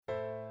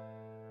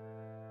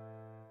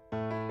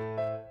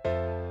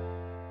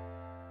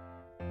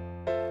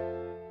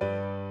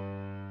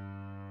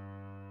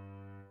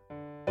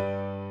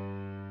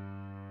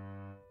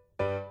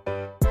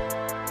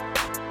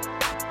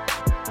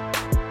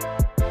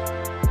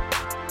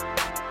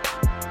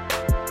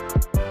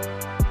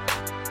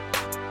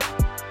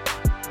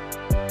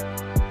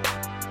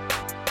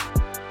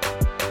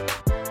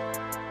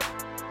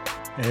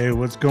Hey,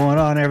 what's going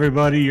on,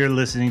 everybody? You're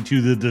listening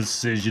to the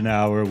Decision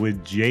Hour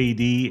with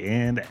JD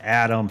and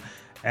Adam.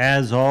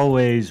 As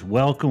always,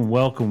 welcome.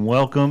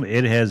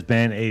 It has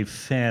been a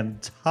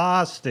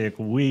fantastic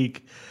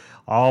week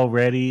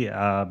already,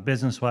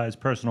 business-wise,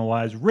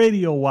 personal-wise,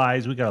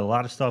 radio-wise. We got a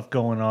lot of stuff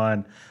going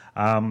on.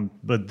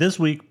 But this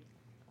week,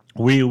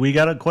 we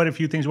got quite a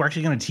few things. We're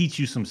actually going to teach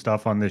you some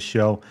stuff on this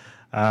show.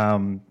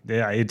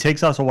 It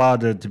takes us a while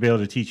to be able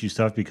to teach you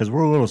stuff because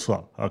we're a little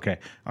slow. Okay,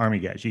 Army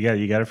guys, you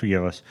got to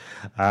forgive us.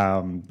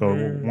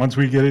 But once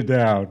we get it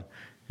down,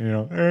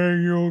 hey,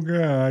 you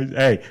guys.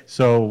 Hey,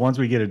 so once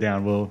we get it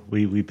down,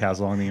 we pass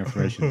along the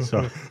information.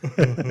 So,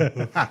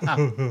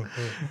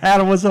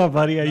 Adam, what's up,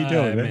 buddy? How you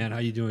doing, man? How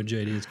you doing,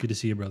 JD? It's good to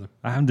see you, brother.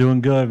 I'm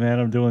doing good, man.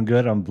 I'm doing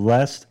good. I'm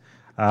blessed.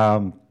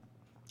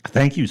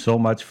 Thank you so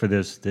much for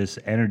this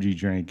energy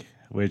drink,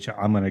 which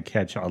I'm going to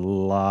catch a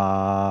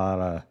lot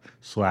of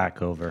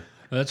slack over.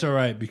 That's all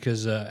right,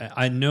 because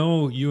I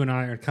know you and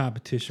I are in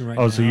competition right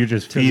now. Oh, so you're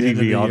just feeding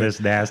me all this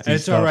nasty stuff.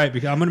 It's all right,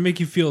 because I'm going to make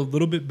you feel a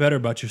little bit better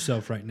about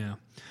yourself right now.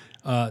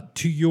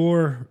 To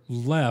your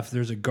left,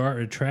 there's a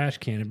trash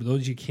can. But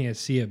those you can't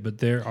see it, but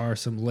there are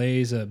some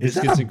Lay's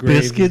biscuits and gravy.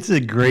 Biscuits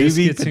and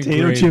gravy,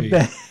 potato chip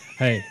bag?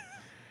 Hey,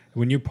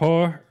 when you're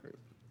poor,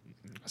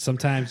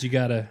 sometimes you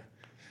got to,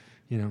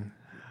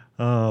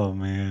 Oh,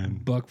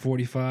 man.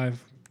 $1.45,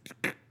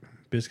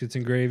 biscuits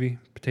and gravy,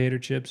 potato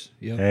chips.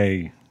 Yep.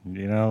 Hey,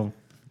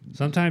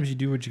 sometimes you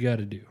do what you got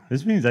to do.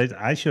 This means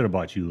I should have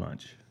bought you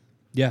lunch.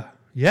 Yeah.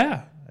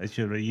 I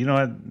should have. You know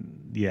what?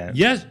 Yeah.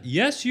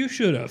 Yes, you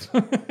should have.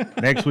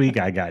 Next week,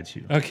 I got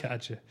you. I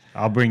got you.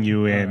 I'll bring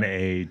you in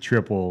a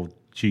triple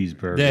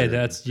cheeseburger. Yeah,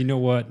 that's, you know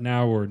what?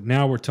 Now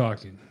we're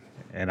talking.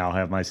 And I'll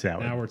have my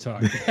salad. Now we're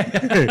talking.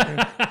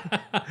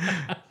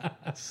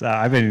 So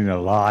I've been eating a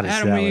lot of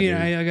salad.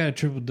 I got a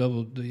triple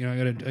double.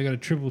 I got a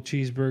triple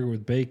cheeseburger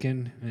with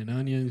bacon and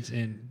onions.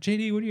 And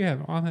JD, what do you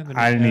have?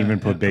 I didn't even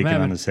put bacon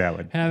on the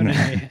salad.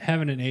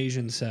 Having an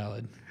Asian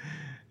salad.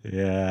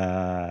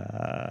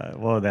 Yeah.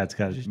 Well, that's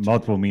got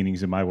multiple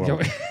meanings in my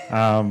world.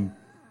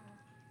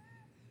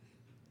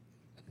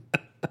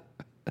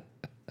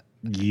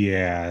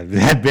 Yeah,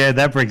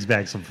 that brings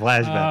back some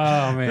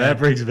flashbacks. Oh, man. That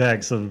brings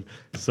back some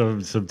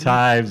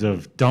times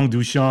of Dong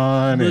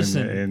Dushan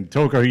and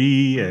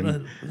Tokari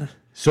and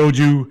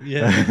soju.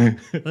 Yeah.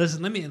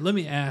 Listen, let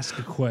me ask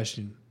a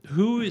question.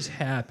 Who is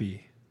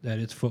happy that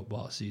it's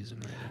football season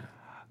right now?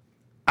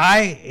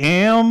 I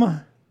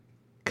am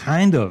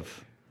kind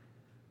of.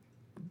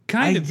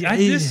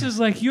 This is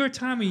like your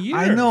time of year.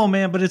 I know,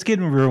 man, but it's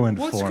getting ruined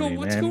for me,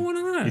 What's going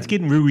on? It's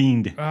getting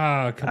ruined.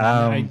 Oh, come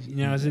on.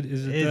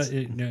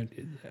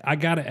 I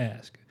got to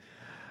ask.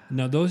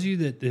 Now, those of you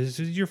that this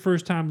is your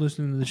first time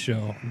listening to the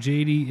show,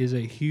 JD is a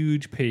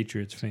huge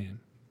Patriots fan.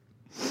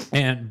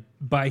 And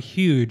by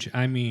huge,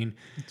 I mean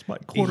it's my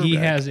quarterback. He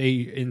has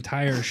a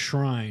entire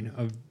shrine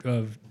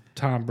of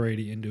Tom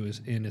Brady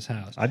in his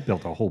house. I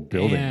built a whole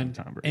building with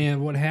Tom Brady.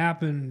 And what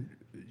happened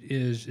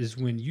is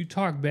when you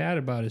talk bad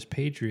about his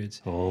Patriots,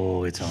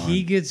 it's on.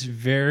 He gets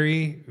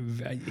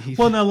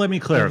well, now let me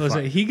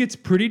clarify. He gets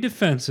pretty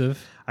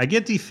defensive. I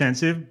get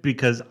defensive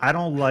because I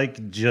don't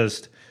like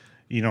just,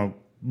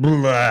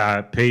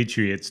 blah,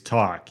 Patriots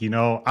talk.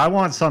 I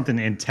want something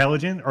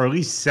intelligent or at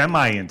least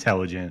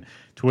semi-intelligent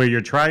to where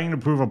you're trying to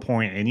prove a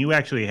point and you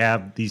actually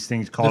have these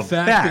things called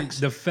facts.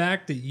 The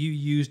fact that you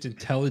used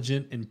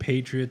intelligent and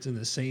Patriots in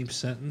the same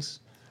sentence.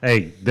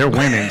 Hey, they're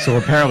winning, so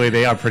apparently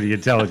they are pretty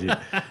intelligent.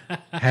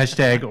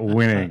 Hashtag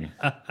winning.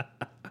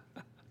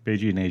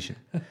 Patriot Nation.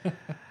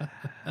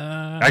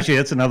 Actually,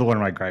 that's another one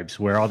of my gripes,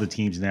 where all the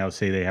teams now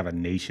say they have a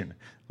nation.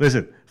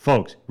 Listen,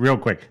 folks, real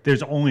quick,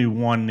 there's only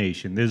one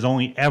nation. There's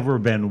only ever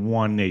been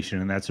one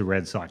nation, and that's the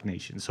Red Sox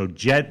Nation. So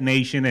Jet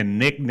Nation and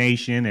Nick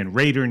Nation and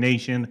Raider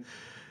Nation,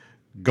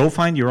 go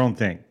find your own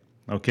thing,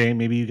 okay?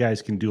 Maybe you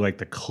guys can do like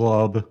the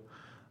club,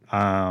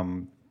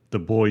 the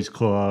boys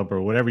club,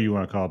 or whatever you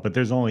want to call it. But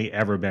there's only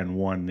ever been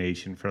one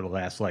nation for the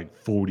last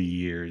 40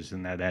 years,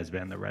 and that has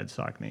been the Red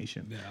Sox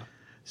Nation. Yeah.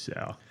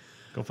 So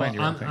go find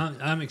your own thing.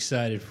 I'm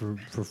excited for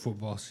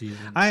football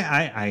season.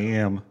 I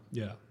am.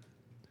 Yeah.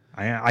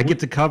 I get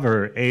to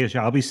cover ASU.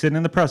 I'll be sitting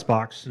in the press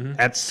box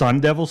at Sun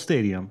Devil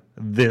Stadium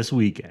this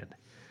weekend.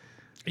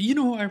 You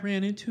know who I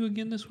ran into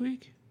again this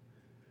week?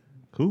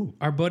 Who?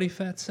 Our buddy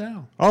Fat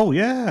Sal. Oh,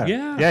 yeah.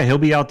 Yeah, he'll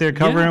be out there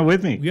covering it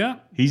with me. Yeah.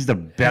 He's the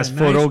best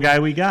photo guy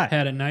we got.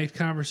 Had a nice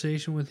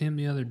conversation with him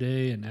the other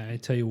day, and I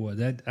tell you what,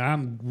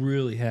 I'm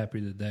really happy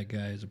that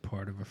guy is a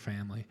part of our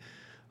family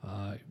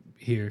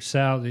here.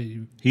 Sal,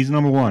 he's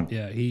number one.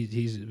 Yeah,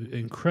 he's an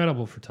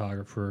incredible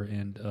photographer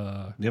and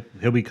yep,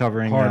 he'll be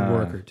covering hard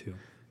worker too.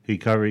 He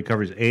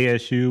covers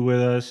ASU with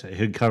us.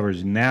 He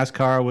covers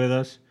NASCAR with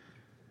us.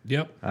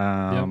 Yep.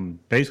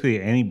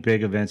 Basically, any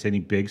big events, any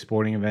big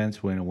sporting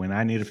events, when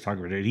I need a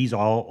photographer, he's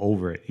all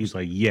over it. He's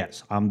like,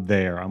 yes, I'm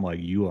there. I'm like,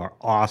 you are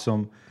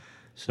awesome.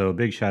 So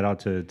big shout out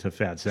to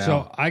Fat Sal.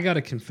 So I got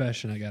a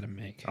confession I got to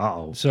make.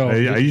 Uh-oh. So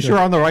are you sure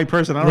I'm the right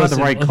person? I don't have the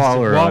right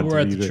caller. While we're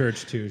at the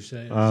church too, so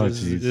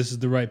this geez. is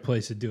the right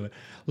place to do it.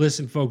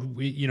 Listen, folks,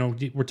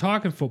 we're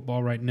talking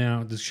football right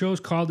now. The show's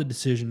called The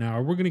Decision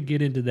Hour. We're going to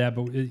get into that,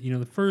 but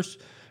the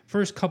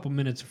first couple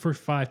minutes,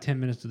 first 5-10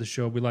 minutes of the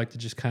show, we like to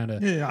just kind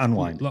of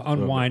unwind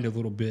a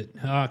little bit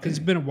because it's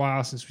been a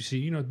while since we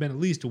see. It's been at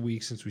least a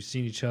week since we've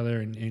seen each other,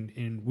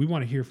 and we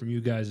want to hear from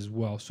you guys as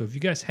well. So if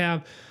you guys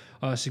have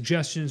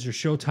suggestions or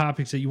show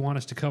topics that you want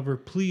us to cover,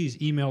 please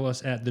email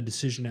us at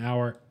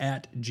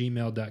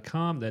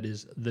thedecisionhour@gmail.com. That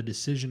is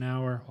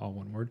thedecisionhour, all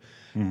one word,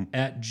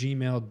 at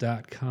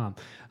gmail.com.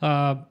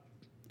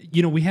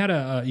 We had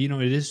it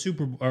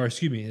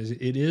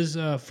is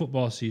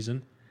football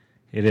season.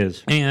 It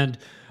is. And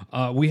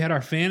we had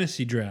our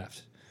fantasy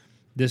draft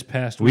this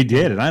past week. We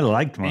did, and I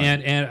liked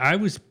mine. And I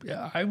was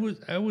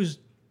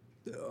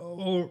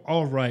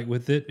all right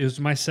with it. It was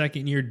my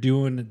second year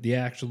doing the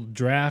actual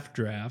draft.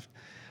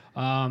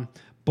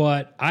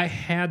 But I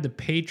had the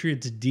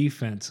Patriots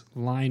defense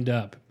lined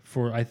up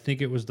for, I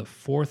think it was the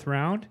 4th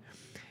round,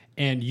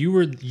 and you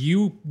were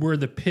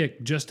the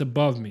pick just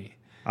above me.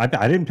 I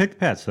didn't pick the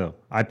Pats though.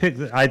 I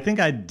think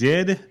I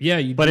did. Yeah,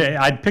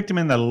 I picked them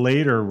in the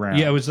later round.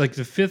 Yeah, it was like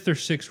the 5th or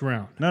 6th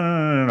round.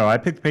 No. I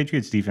picked the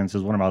Patriots defense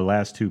as one of my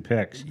last 2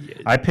 picks. Yeah.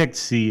 I picked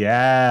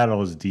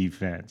Seattle's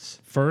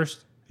defense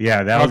first.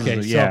 Yeah, that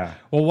was yeah.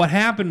 Well, what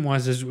happened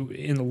was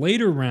in the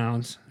later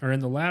rounds or in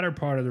the latter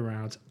part of the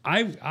rounds,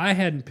 I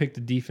hadn't picked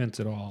the defense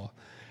at all.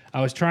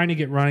 I was trying to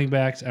get running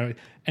backs, and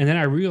then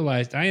I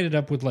realized I ended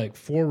up with like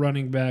 4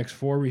 running backs,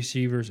 4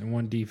 receivers, and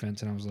 1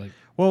 defense, and I was like,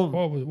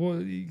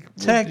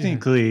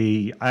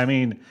 technically, I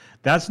mean,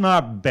 that's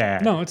not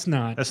bad. No, it's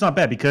not. That's not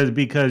bad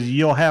because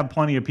you'll have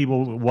plenty of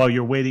people while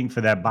you're waiting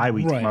for that bye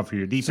week to come up for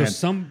your defense.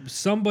 So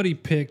somebody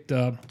picked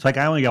up. It's like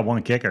I only got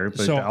 1 kicker,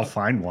 but I'll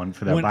find one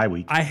for that bye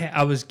week.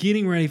 I was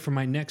getting ready for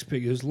my next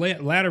pick. It was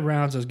latter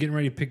rounds. I was getting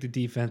ready to pick the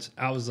defense.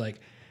 I was like,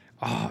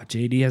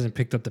 JD hasn't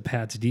picked up the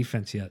Pats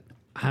defense yet.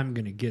 I'm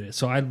going to get it.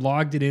 So I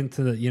logged it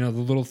into the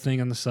little thing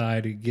on the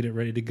side to get it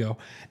ready to go.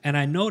 And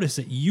I noticed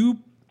that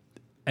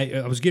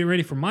I was getting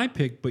ready for my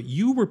pick, but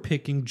you were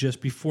picking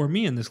just before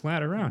me in this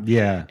latter round.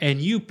 Yeah. And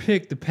you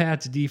picked the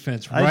Pats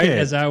defense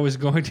as I was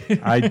going to.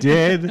 I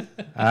did.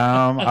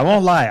 I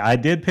won't lie. I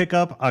did pick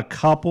up a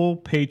couple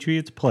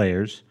Patriots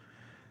players.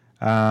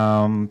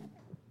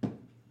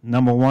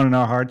 Number 1 in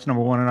our hearts,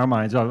 number 1 in our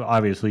minds,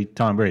 obviously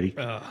Tom Brady.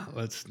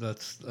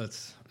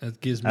 That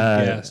gives me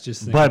gas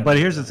just thinking. But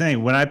here's the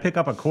thing: when I pick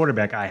up a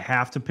quarterback, I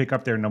have to pick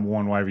up their number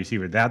 1 wide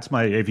receiver. That's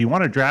if you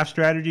want a draft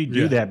strategy,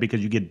 do that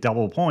because you get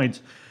double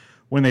points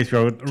when they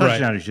throw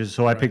touchdowns.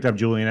 So I picked up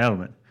Julian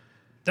Edelman.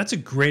 That's a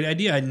great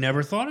idea. I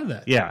never thought of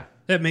that. Yeah.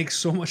 That makes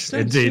so much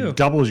sense. It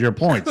doubles your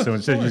points. So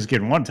instead of just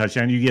getting 1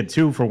 touchdown, you get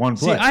 2 for 1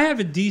 play. See, I have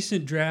a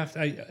decent draft.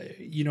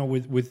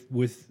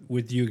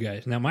 With you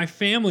guys now. My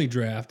family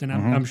draft, and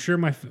I'm sure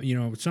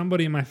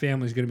somebody in my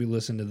family is going to be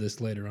listening to this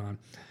later on.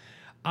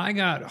 I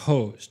got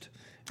hosed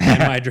in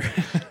my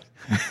draft,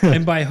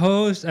 and by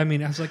hosed, I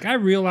mean I was like I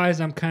realized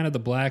I'm kind of the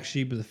black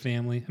sheep of the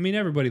family. I mean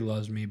everybody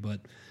loves me,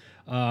 but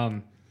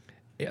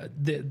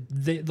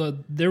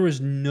there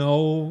was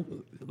no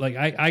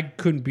I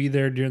couldn't be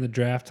there during the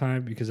draft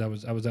time because I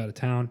was out of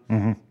town.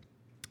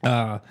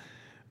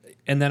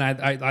 And then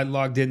I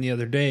logged in the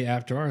other day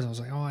after ours. I was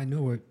like, I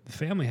know what the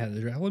family had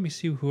the draft. Let me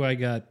see who I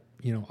got,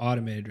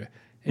 automated draft.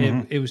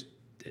 And it was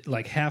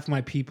like half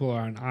my people are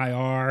on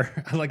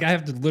IR. Like I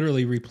have to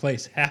literally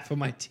replace half of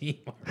my team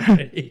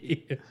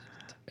already.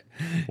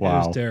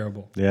 Wow. It was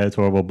terrible. Yeah, it's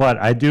horrible. But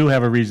I do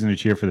have a reason to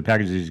cheer for the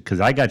Packers because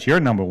I got your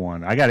number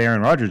 1. I got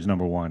Aaron Rodgers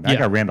number 1. I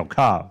got Randall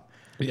Cobb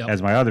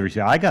as my other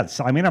receiver.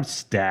 I'm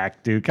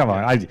stacked, dude. Come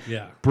on.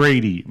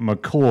 Brady,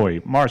 McCoy,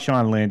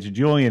 Marshawn Lynch,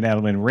 Julian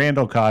Edelman,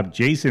 Randall Cobb,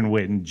 Jason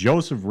Witten,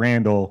 Joseph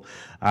Randall.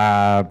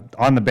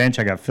 On the bench,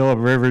 I got Phillip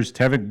Rivers,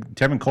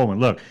 Tevin Coleman.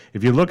 Look,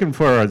 if you're looking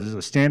for a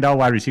standout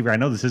wide receiver, I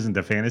know this isn't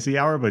the fantasy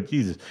hour, but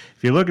Jesus,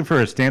 if you're looking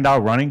for a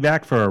standout running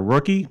back for a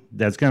rookie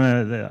that's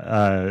going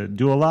to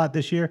do a lot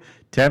this year,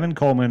 Tevin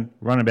Coleman,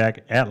 running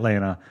back,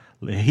 Atlanta.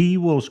 He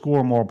will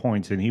score more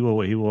points and he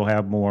will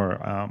have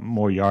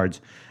more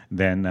yards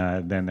than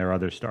their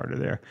other starter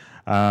there.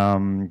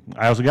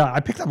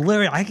 I picked up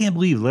Larry. I can't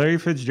believe Larry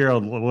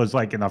Fitzgerald was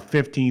like in the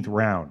 15th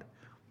round.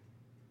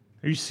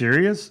 Are you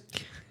serious?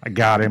 I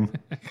got him.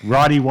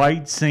 Roddy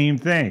White, same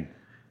thing.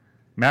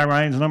 Matt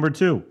Ryan's number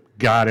 2.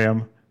 Got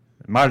him.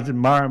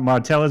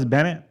 Martellus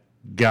Bennett,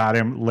 got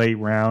him late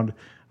round.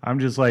 I'm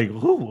just like,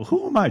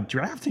 who am I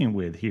drafting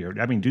with here?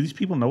 I mean, do these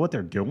people know what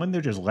they're doing? They're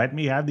just letting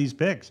me have these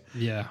picks.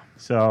 Yeah.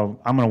 So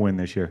I'm going to win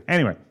this year.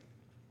 Anyway,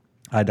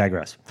 I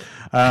digress.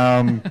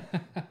 But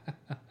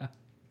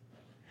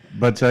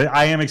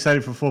I am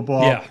excited for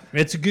football. Yeah,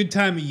 it's a good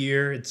time of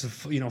year. It's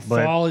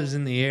fall is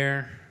in the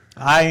air.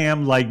 I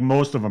am like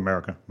most of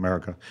America,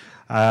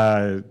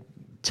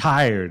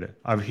 tired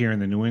of hearing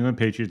the New England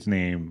Patriots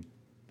name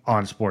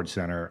on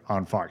SportsCenter,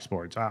 on Fox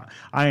Sports.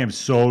 I am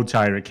so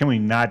tired. Can we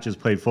not just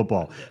play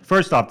football?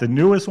 First off, the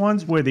newest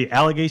ones where the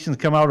allegations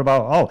come out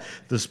about,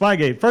 the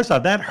Spygate. First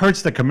off, that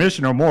hurts the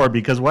commissioner more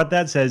because what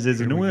that says is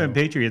the New England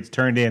Patriots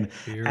turned in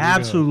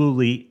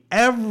absolutely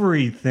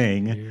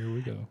everything. Here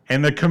we go.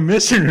 And the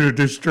commissioner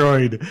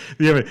destroyed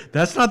the evidence.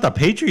 That's not the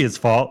Patriots'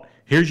 fault.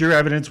 Here's your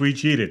evidence we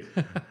cheated.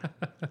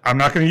 I'm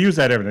not going to use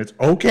that evidence.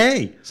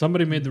 Okay.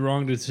 Somebody made the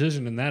wrong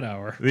decision in that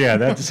hour. Yeah,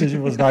 that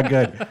decision was not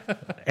good.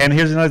 And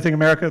here's another thing,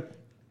 America.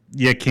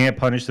 You can't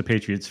punish the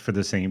Patriots for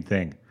the same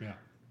thing. Yeah.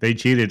 They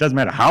cheated. It doesn't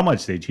matter how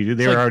much they cheated.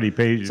 They were already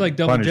paid. It's like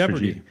double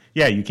jeopardy.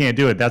 Yeah, you can't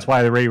do it. That's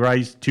why the Ray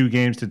Rice 2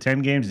 games to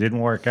 10 games didn't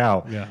work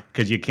out. Yeah.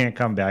 Because you can't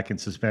come back and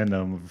suspend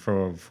them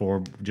for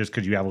just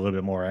because you have a little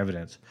bit more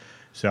evidence.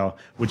 So,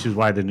 which is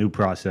why the new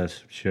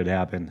process should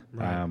happen.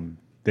 Right.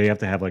 They have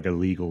to have like a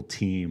legal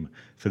team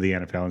for the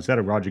NFL. Instead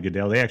of Roger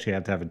Goodell, they actually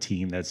have to have a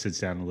team that sits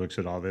down and looks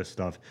at all this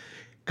stuff.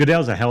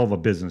 Goodell's a hell of a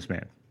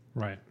businessman.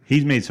 Right.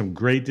 He's made some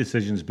great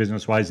decisions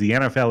business-wise. The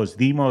NFL is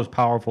the most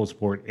powerful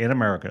sport in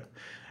America,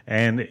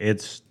 and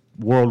it's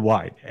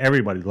worldwide.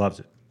 Everybody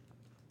loves it.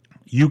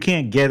 You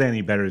can't get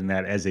any better than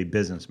that as a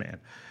businessman.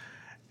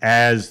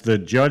 As the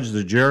judge,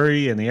 the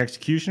jury, and the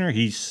executioner,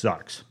 he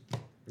sucks.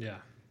 Yeah.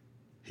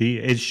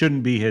 It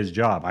shouldn't be his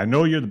job. I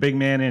know you're the big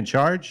man in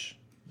charge,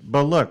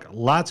 but look,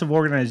 lots of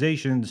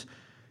organizations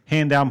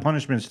hand down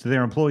punishments to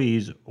their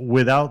employees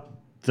without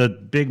the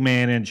big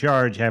man in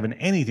charge having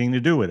anything to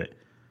do with it,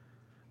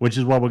 which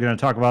is what we're going to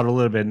talk about a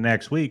little bit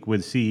next week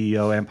with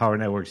CEO, Empower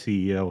Network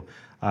CEO,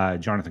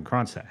 Jonathan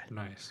Kronstadt.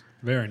 Nice.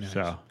 Very nice.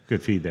 So,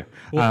 good feed there.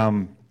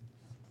 Well,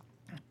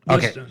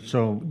 Okay,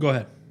 so go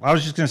ahead. I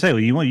was just going to say,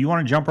 you want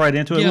to jump right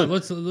into it? Yeah,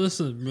 let's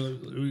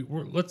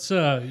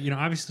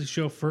obviously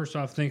show first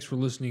off, thanks for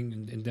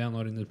listening and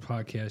downloading the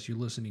podcast. You're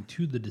listening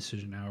to the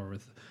Decision Hour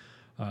with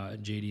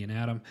JD and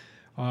Adam.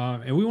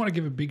 And we want to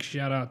give a big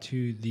shout out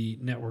to the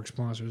network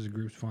sponsors, the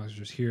group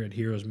sponsors here at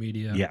Heroes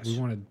Media. Yes. We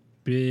want a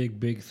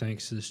big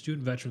thanks to the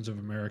Student Veterans of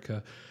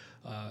America.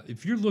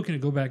 If you're looking to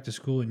go back to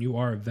school and you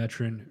are a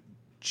veteran,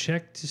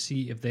 check to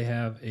see if they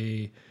have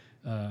a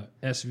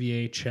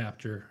SVA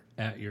chapter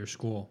at your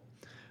school.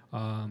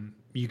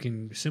 You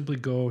can simply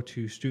go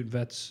to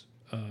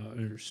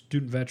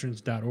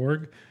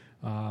studentveterans.org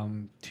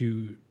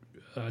to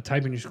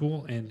type in your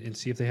school and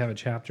see if they have a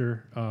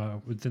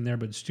chapter within there.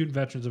 But Student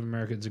Veterans of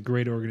America, it's a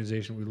great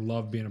organization. We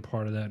love being a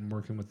part of that and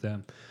working with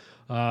them.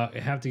 I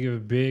have to give a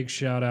big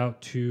shout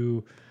out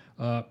to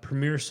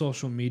Premier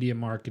Social Media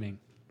Marketing.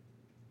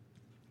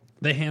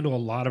 They handle a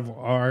lot of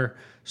our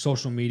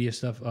social media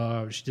stuff.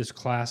 She does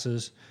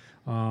classes.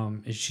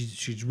 And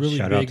she's really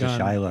Shout big out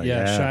to on Shyla,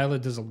 yeah. yeah.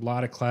 Shyla does a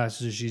lot of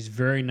classes. She's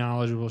very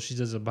knowledgeable. She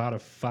does about a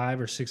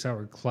 5 or 6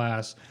 hour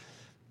class.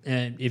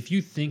 And if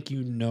you think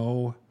you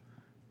know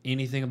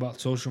anything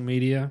about social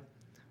media,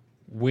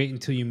 wait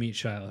until you meet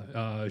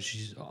Shyla.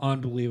 She's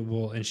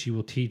unbelievable, and she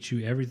will teach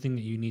you everything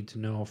that you need to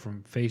know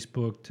from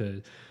Facebook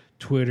to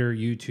Twitter,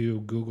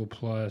 YouTube, Google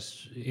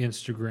Plus,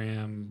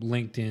 Instagram,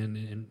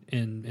 LinkedIn,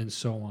 and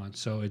so on.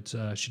 So it's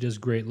she does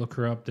great. Look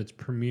her up. That's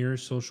Premier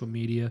Social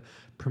Media,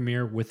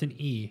 Premier with an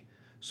E,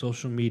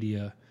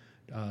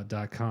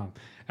 socialmedia.com.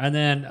 And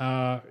then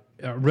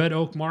Red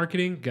Oak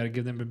Marketing, got to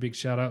give them a big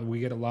shout out. We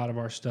get a lot of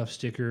our stuff,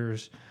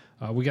 stickers.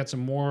 We got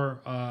some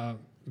more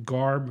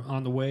garb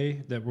on the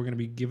way that we're going to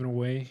be giving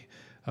away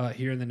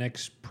here in the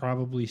next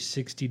probably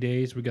 60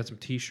 days. We got some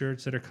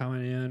T-shirts that are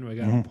coming in. We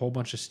got a whole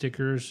bunch of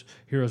stickers,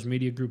 Heroes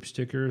Media Group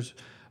stickers.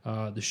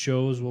 The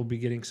shows will be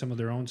getting some of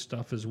their own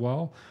stuff as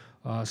well.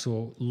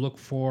 So look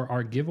for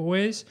our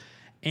giveaways.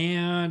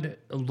 And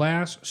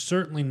last,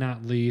 certainly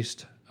not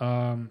least,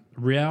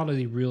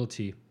 Reality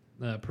Realty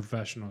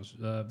professionals,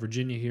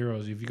 Virginia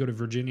Heroes. If you go to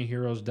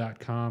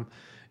virginiaheroes.com,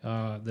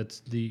 that's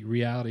the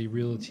Reality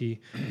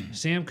Realty.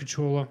 Sam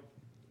Cachola.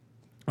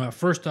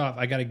 First off,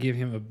 I got to give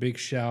him a big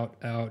shout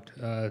out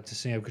to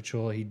Sam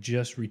Cachola. He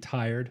just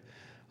retired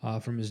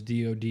from his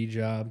DOD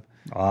job.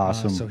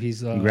 Awesome. So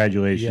he's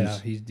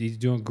congratulations. Yeah, he's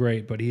doing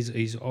great. But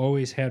he's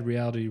always had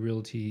Reality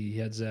Realty. He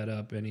heads that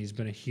up, and he's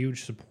been a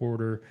huge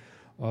supporter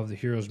of the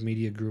Heroes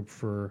Media Group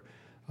for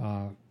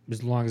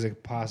as long as I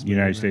could possibly.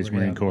 United States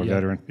Marine Corps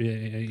veteran. Yeah,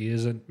 he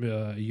is a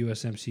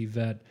USMC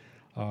vet.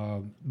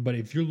 But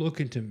if you're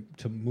looking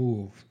to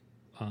move.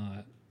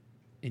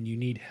 And you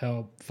need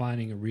help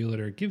finding a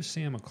realtor, give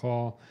Sam a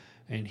call,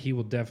 and he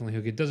will definitely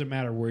hook. It doesn't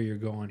matter where you're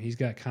going. He's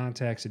got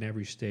contacts in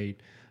every state.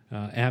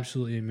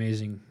 Absolutely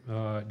amazing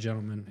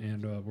gentleman,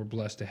 and we're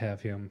blessed to have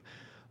him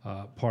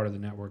part of the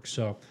network.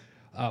 So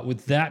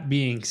with that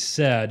being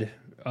said,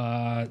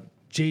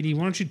 JD,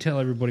 why don't you tell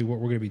everybody what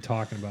we're going to be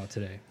talking about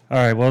today? All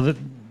right. Well,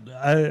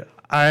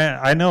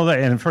 I know that,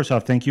 and first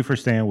off, thank you for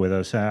staying with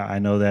us. I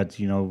know that,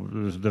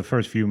 the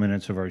first few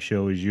minutes of our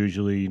show is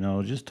usually,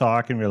 just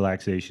talk and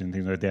relaxation and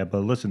things like that. But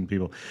listen,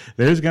 people,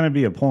 there's going to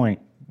be a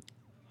point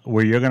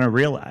where you're going to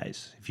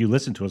realize, if you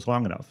listen to us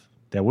long enough,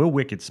 that we're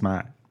wicked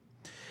smart.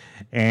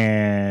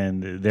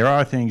 And there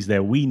are things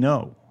that we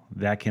know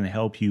that can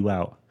help you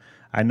out.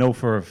 I know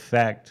for a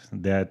fact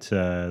that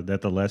that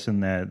the lesson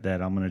that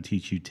I'm going to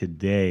teach you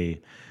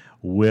today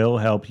will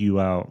help you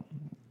out.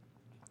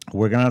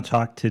 We're going to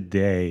talk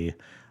today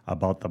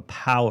about the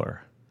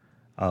power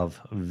of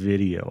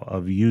video,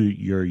 of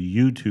your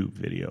YouTube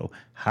video,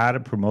 how to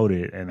promote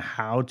it, and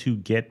how to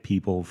get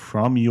people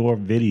from your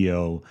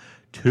video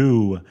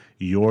to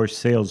your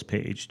sales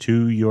page,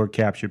 to your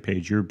capture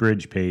page, your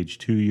bridge page,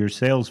 to your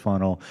sales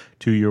funnel,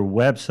 to your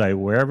website,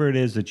 wherever it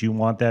is that you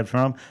want that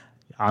from.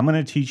 I'm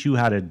going to teach you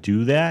how to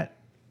do that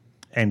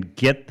and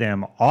get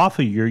them off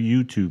of your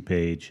YouTube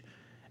page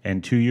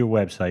and to your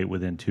website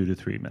within 2 to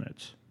 3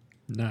 minutes.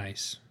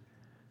 Nice.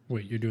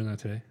 Wait, you're doing that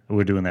today?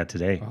 We're doing that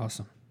today.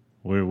 Awesome.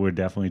 We're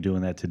definitely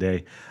doing that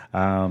today.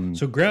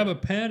 So grab a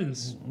pen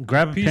and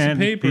grab a piece pen, of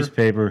paper. piece of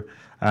paper.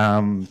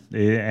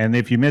 And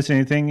if you miss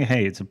anything,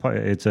 hey, it's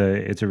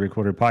a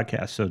recorded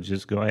podcast. So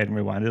just go ahead and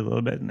rewind it a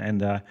little bit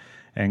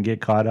and get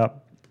caught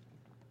up.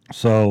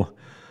 So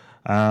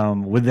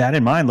with that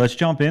in mind, let's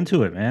jump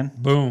into it, man.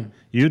 Boom.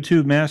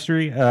 YouTube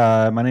mastery.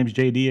 My name's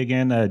JD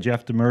again.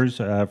 Jeff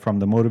Demers from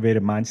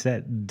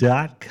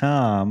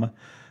themotivatedmindset.com.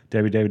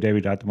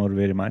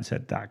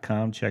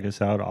 www.themotivatedmindset.com. Check us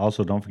out.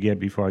 Also, don't forget,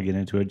 before I get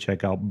into it,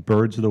 check out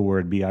Birds of the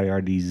Word,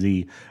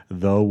 BIRDZ,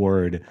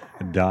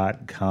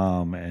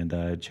 theword.com,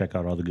 and check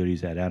out all the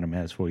goodies that Adam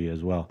has for you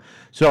as well.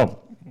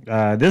 So,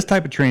 this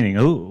type of training,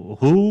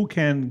 who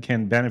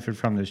can benefit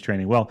from this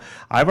training? Well,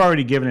 I've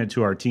already given it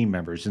to our team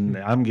members, and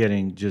I'm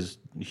getting just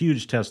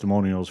huge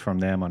testimonials from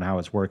them on how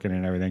it's working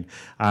and everything.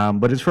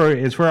 But it's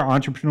for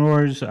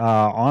entrepreneurs,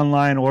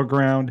 online or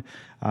ground.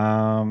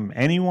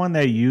 Anyone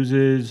that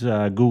uses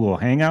Google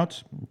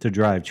Hangouts to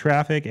drive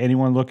traffic,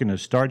 anyone looking to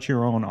start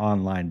your own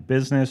online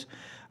business,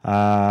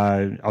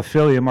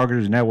 affiliate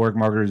marketers, network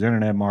marketers,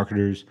 internet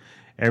marketers,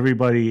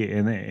 everybody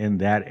in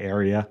that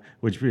area,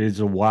 which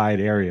is a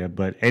wide area,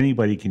 but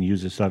anybody can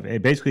use this stuff.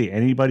 Basically,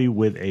 anybody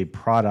with a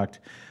product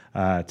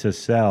to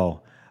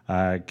sell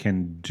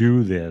can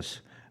do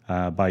this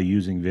by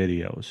using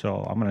video.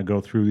 So I'm going to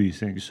go through these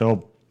things.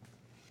 So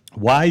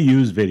why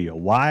use video?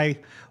 Why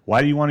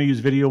do you want to use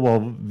video?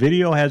 Well,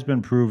 video has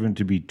been proven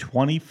to be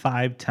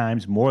 25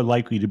 times more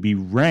likely to be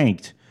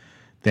ranked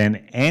than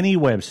any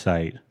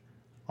website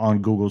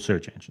on Google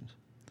search engines.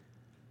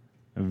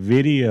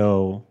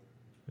 Video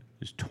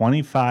is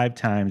 25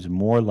 times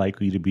more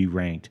likely to be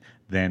ranked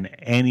than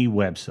any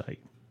website.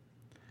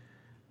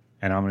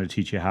 And I'm going to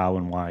teach you how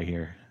and why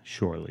here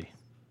shortly.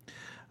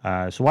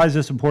 So why is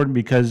this important?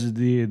 Because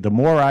the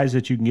more eyes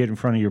that you can get in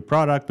front of your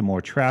product, the more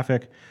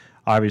traffic,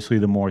 obviously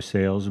the more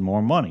sales and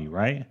more money,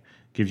 right?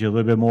 Gives you a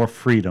little bit more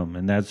freedom,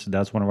 and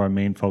that's one of our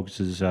main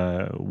focuses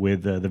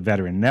with the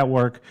Veteran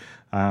Network,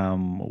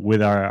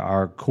 with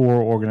our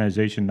core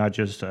organization, not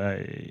just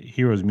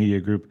Heroes Media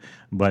Group,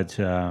 but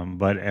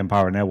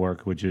Empower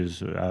Network, which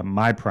is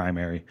my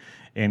primary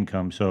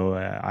income. So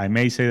I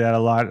may say that a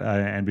lot,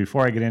 and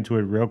before I get into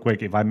it, real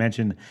quick, if I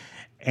mention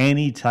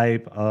any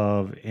type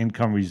of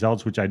income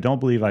results, which I don't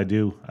believe I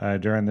do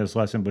during this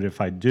lesson, but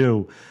if I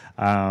do,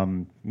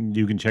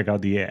 you can check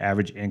out the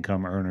average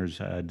income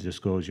earners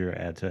disclosure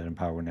at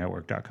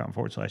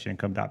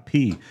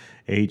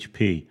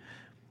empowernetwork.com/income.php.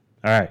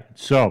 All right,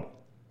 so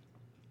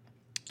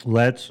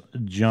let's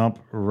jump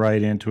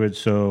right into it.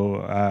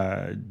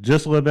 So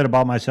just a little bit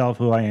about myself,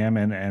 who I am,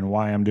 and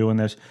why I'm doing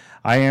this.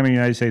 I am a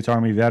United States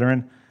Army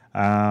veteran.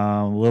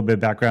 A little bit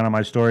of background on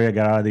my story. I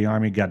got out of the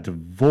Army, got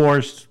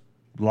divorced,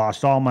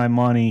 lost all my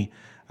money,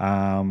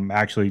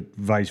 actually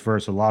vice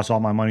versa, lost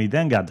all my money,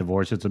 then got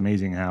divorced. It's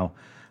amazing how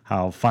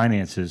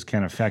finances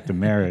can affect a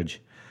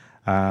marriage.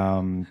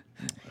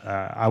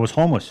 I was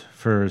homeless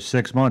for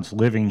 6 months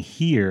living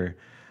here,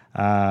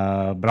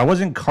 but I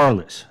wasn't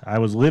carless. I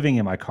was living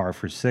in my car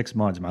for 6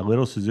 months, my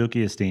little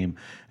Suzuki Esteem.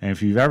 And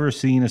if you've ever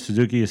seen a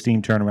Suzuki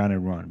Esteem, turn around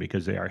and run,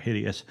 because they are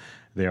hideous.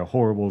 They are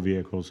horrible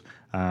vehicles.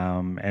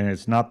 And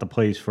it's not the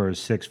place for a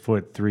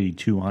 6'3",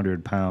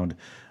 200-pound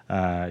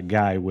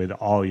guy with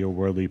all your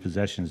worldly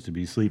possessions to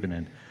be sleeping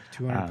in.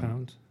 200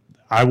 pounds?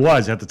 I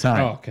was at the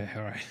time. Oh, okay.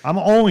 All right. I'm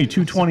only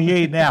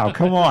 228 now.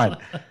 Come on.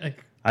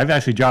 I've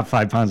actually dropped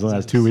 5 pounds in the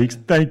last 2 weeks.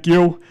 Thank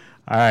you.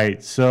 All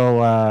right.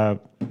 So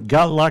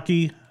got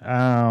lucky.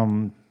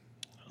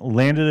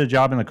 Landed a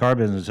job in the car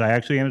business. I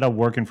actually ended up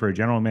working for a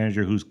general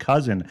manager whose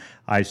cousin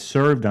I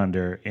served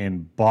under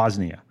in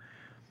Bosnia.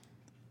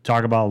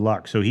 Talk about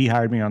luck. So he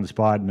hired me on the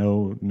spot.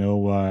 No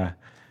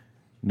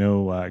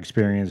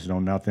experience, no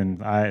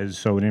nothing.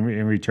 So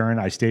in return,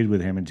 I stayed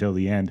with him until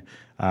the end.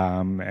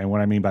 And what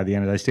I mean by the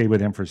end is I stayed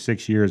with him for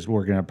 6 years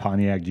working at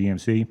Pontiac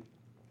GMC.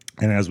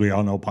 And as we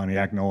all know,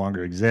 Pontiac no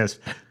longer exists.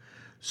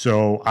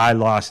 So I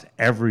lost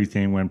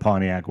everything when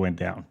Pontiac went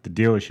down. The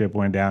dealership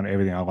went down,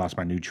 everything. I lost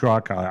my new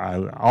truck.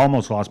 I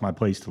almost lost my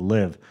place to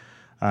live.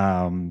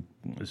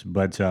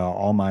 But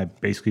all my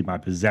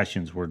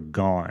possessions were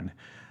gone.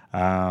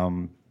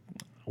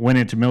 Went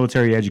into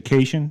military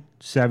education,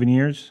 7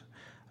 years.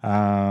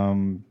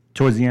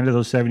 Towards the end of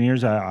those 7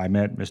 years, I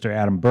met Mr.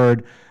 Adam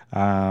Bird,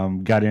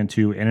 got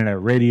into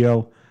internet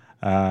radio,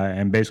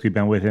 and basically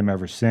been with him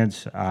ever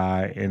since.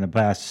 In the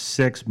past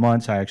 6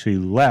 months, I actually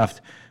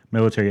left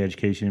military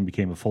education and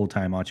became a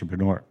full-time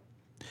entrepreneur.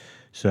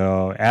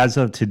 So as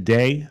of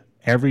today,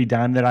 every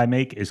dime that I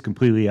make is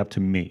completely up to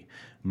me.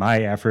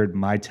 My effort,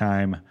 my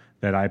time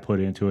that I put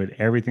into it,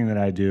 everything that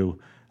I do.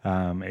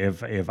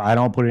 If I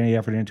don't put any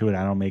effort into it,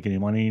 I don't make any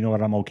money. You know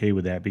what? I'm okay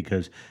with that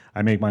because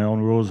I make my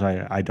own rules.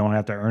 I don't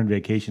have to earn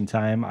vacation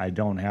time. I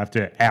don't have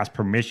to ask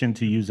permission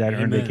to use that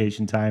earned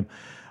vacation time.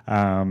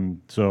 And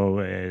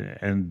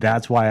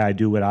that's why I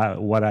do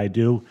what I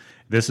do.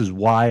 This is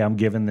why I'm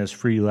giving this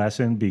free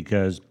lesson,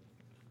 because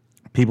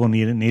people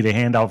need a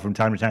handout from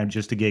time to time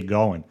just to get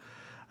going.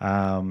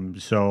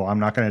 So I'm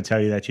not going to tell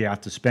you that you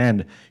have to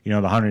spend, the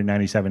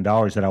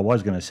 $197 that I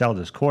was going to sell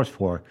this course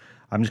for.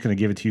 I'm just going to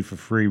give it to you for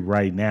free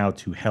right now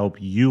to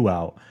help you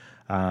out.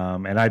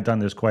 And I've done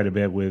this quite a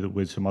bit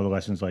with some other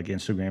lessons like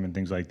Instagram and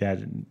things like that.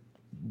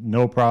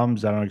 No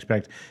problems. I don't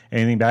expect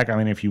anything back. I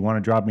mean, if you want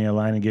to drop me a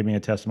line and give me a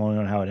testimony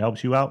on how it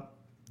helps you out,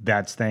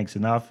 that's thanks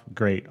enough.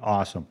 Great.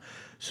 Awesome.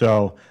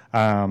 So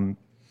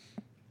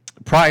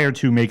prior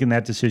to making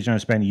that decision, I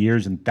spent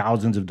years and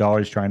thousands of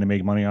dollars trying to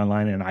make money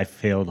online, and I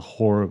failed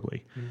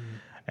horribly. Mm-hmm.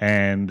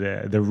 And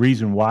the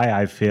reason why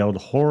I failed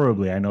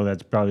horribly, I know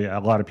that's probably a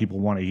lot of people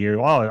want to hear,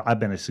 oh, I've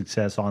been a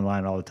success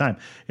online all the time.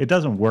 It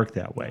doesn't work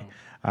that way.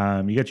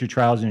 No. You get your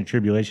trials and your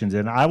tribulations.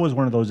 And I was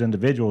one of those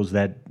individuals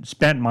that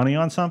spent money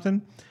on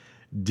something,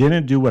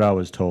 didn't do what I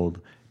was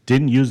told,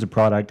 didn't use the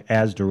product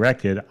as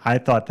directed. I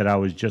thought that I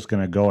was just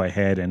going to go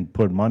ahead and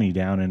put money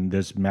down and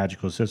this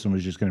magical system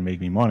was just going to make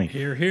me money.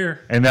 Hear, hear.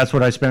 And that's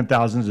what I spent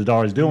thousands of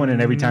dollars doing.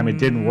 And every time it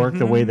didn't work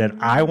the way that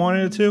I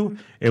wanted it to,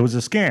 it was a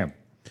scam.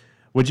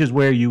 Which is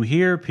where you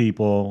hear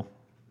people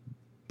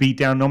beat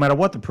down no matter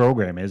what the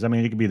program is. I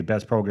mean, it could be the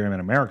best program in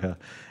America.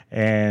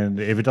 And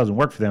if it doesn't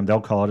work for them,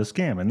 they'll call it a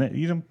scam.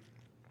 And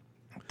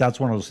that's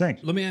one of those things.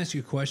 Let me ask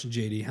you a question,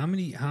 JD. How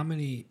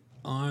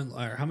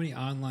many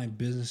online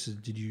businesses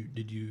did you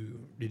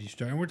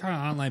start? And we're talking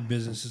online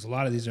businesses. A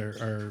lot of these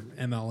are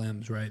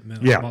MLMs, right?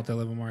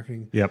 Multi-level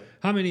marketing. Yep.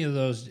 How many of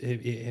those would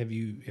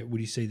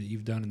you say that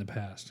you've done in the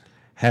past?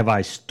 Have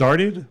I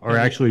started or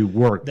actually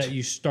worked? That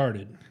you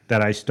started.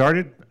 That I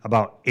started?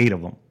 About 8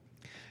 of them.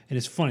 And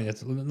it's funny.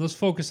 Let's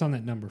focus on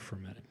that number for a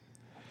minute.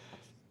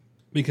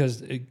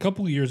 Because a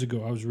couple of years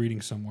ago, I was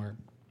reading somewhere,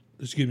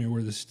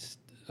 where the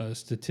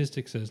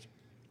statistic says,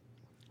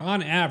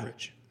 on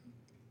average,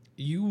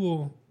 you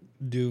will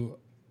do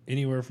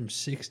anywhere from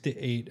 6 to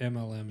 8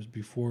 MLMs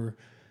before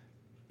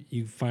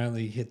you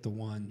finally hit the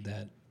one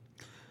that...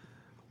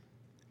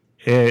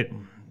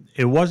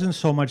 It wasn't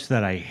so much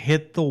that I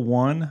hit the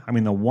one. I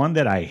mean, the one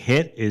that I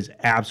hit is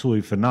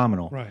absolutely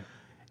phenomenal. Right.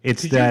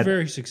 It's that you're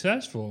very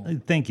successful.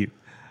 Thank you.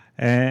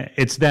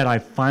 It's that I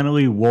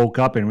finally woke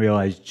up and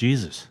realized,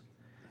 Jesus,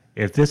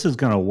 if this is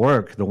going to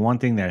work, the one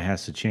thing that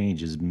has to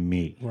change is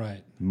me.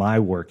 Right. My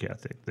work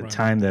ethic, the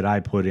time that I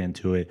put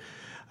into it.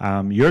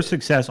 Your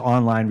success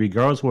online,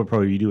 regardless of what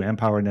program you do,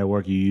 Empower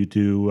Network, you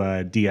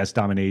do DS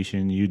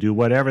Domination, you do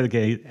whatever the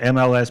case,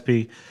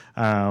 MLSP,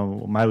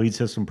 My Lead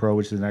System Pro,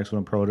 which is an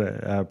excellent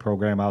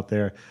program out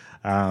there.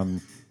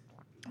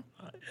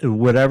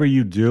 Whatever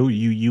you do,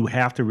 you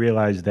have to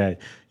realize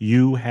that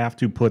you have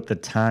to put the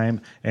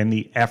time and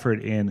the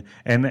effort in.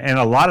 And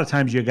a lot of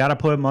times you got to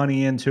put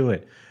money into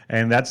it.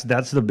 And that's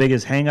the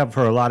biggest hang up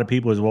for a lot of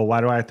people is, well, why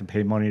do I have to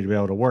pay money to be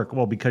able to work?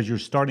 Well, because you're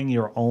starting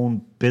your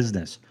own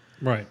business.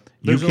 Right.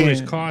 There's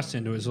always costs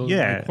into it. So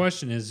the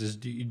question is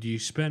do you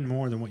spend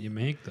more than what you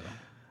make, though?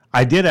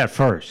 I did at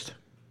first.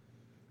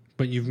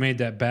 But you've made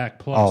that back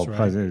plus,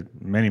 right?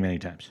 Many, many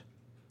times.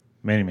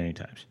 Many, many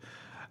times.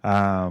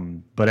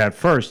 But at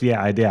first,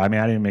 I did. I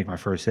mean, I didn't make my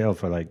first sale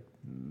for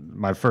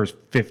my first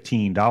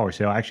 $15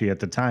 sale. Actually, at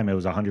the time, it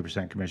was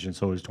 100% commission,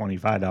 so it was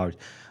 $25.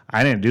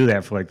 I didn't do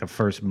that for the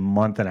first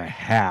month and a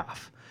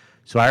half.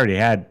 So I already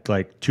had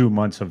 2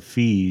 months of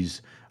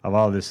fees of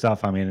all this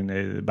stuff. I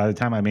mean, by the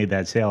time I made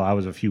that sale, I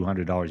was a few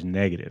 $100s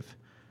negative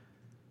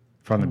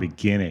from the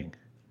beginning.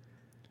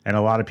 And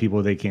a lot of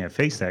people, they can't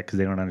face that because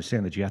they don't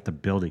understand that you have to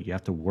build it. You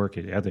have to work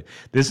it.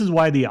 This is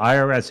why the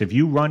IRS, if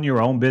you run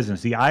your own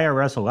business, the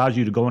IRS allows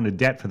you to go into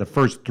debt for the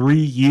first 3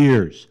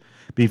 years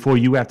before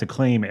you have to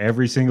claim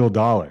every single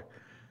dollar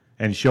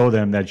and show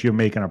them that you're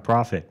making a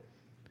profit.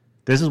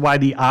 This is why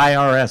the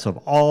IRS, of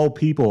all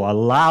people,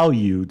 allow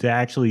you to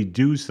actually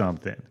do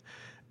something,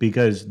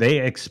 because they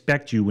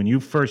expect you, when you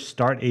first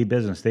start a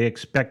business, they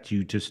expect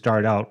you to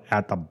start out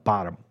at the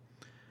bottom.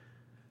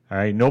 All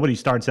right, nobody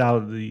starts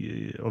out.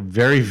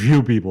 Very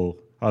few people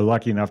are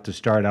lucky enough to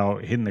start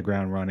out hitting the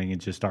ground running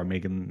and just start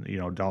making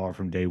dollar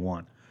from day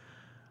one.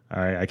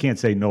 All right, I can't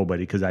say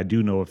nobody because I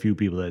do know a few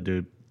people that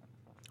do,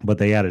 but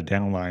they had a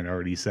downline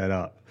already set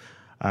up.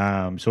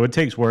 So it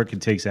takes work,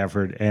 it takes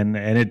effort, and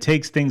it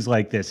takes things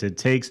like this. It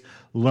takes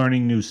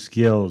learning new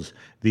skills,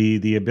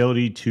 the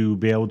ability to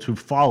be able to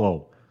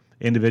follow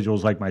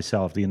individuals like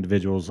myself, the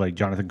individuals like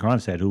Jonathan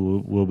Cronstead,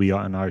 who will be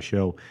on our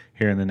show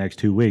here in the next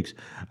 2 weeks.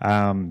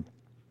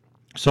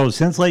 So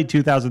since late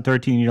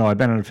 2013, I've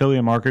been an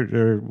affiliate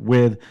marketer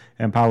with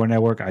Empower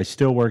Network. I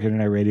still work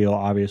Internet Radio,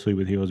 obviously,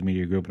 with Heroes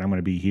Media Group, and I'm going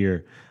to be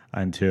here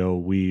until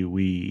we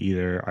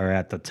either are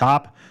at the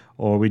top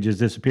or we just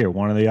disappear,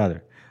 one or the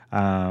other.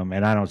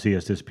 And I don't see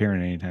us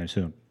disappearing anytime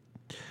soon.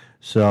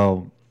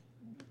 So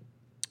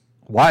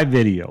why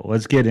video?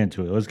 Let's get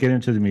into it. Let's get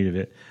into the meat of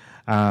it.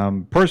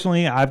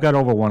 Personally, I've got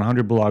over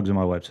 100 blogs on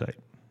my website.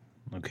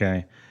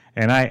 Okay.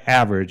 And I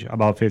average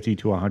about 50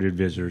 to 100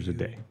 visitors a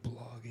day.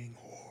 Blogging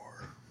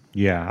whore.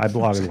 Yeah, I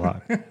blog a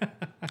lot.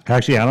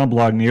 Actually, I don't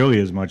blog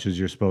nearly as much as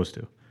you're supposed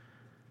to.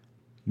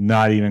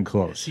 Not even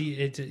close.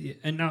 See,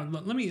 and now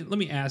let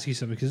me ask you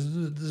something,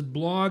 because this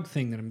blog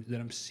thing that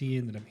I'm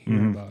seeing, that I'm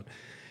hearing about.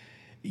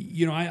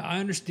 You know, I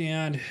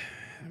understand.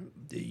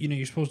 You know,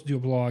 you're supposed to do a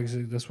blog.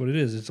 That's what it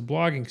is. It's a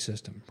blogging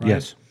system, right?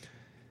 Yes.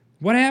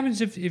 What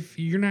happens if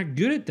you're not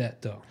good at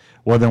that, though?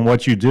 Well, then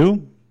what you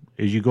do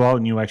is you go out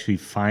and you actually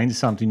find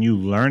something. You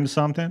learn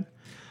something.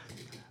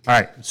 All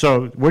right.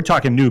 So we're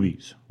talking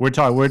newbies. We're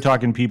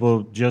talking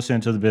people just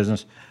into the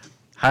business.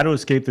 How to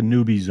escape the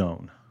newbie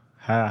zone.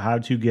 How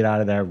to get out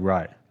of that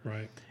rut.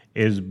 Right.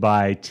 Is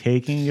by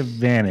taking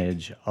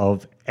advantage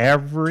of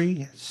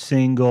every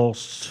single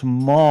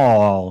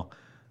small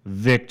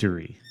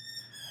victory.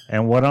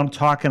 And what I'm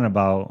talking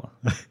about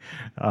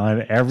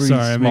on every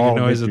Sorry, I'm small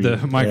making noise victory,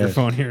 with the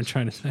microphone here and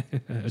trying to say.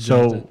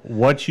 So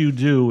what you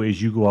do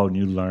is you go out and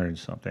you learn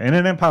something. And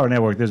in Empower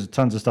Network, there's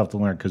tons of stuff to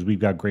learn because we've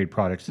got great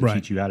products to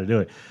teach you how to do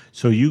it.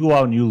 So you go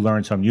out and you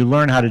learn something. You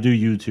learn how to do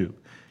YouTube.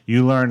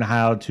 You learn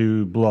how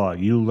to blog.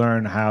 You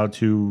learn how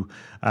to.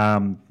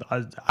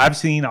 I've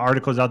seen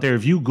articles out there.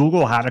 If you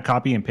Google how to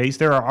copy and paste,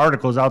 there are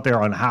articles out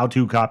there on how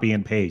to copy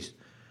and paste.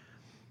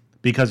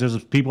 Because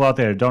there's people out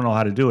there that don't know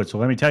how to do it. So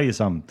let me tell you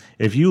something.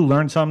 If you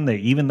learn something that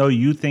even though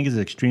you think is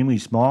extremely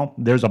small,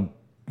 there's a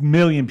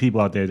million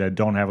people out there that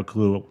don't have a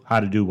clue how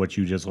to do what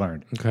you just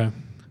learned. Okay.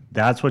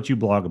 That's what you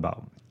blog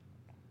about.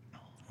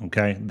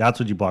 Okay? That's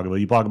what you blog about.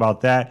 You blog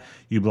about that.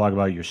 You blog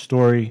about your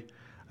story.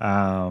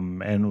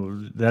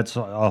 And that's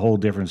a whole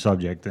different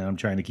subject. And I'm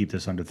trying to keep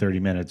this under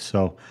 30 minutes.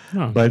 So,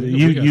 but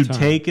you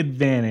take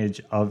advantage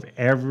of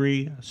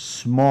every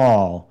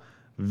small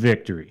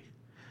victory.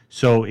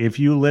 So if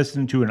you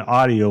listen to an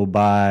audio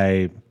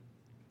by,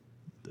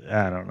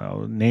 I don't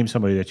know, name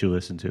somebody that you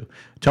listen to.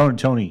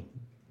 Tony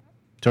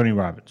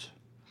Robbins.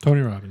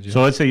 Tony Robbins, yeah.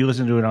 So let's say you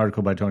listen to an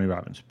article by Tony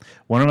Robbins.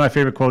 One of my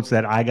favorite quotes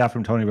that I got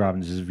from Tony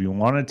Robbins is, if you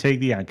want to take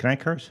the, can I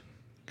curse?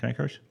 Can I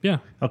curse? Yeah.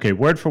 Okay,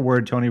 word for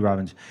word, Tony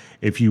Robbins.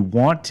 If you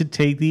want to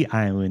take the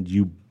island,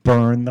 you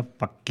burn the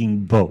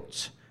fucking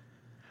boats.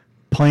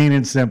 Plain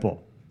and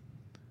simple.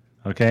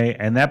 Okay?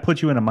 And that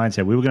puts you in a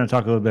mindset. We were going to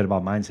talk a little bit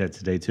about mindset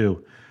today,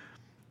 too.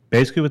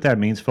 Basically, what that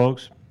means,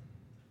 folks,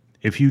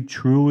 if you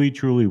truly,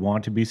 truly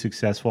want to be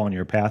successful on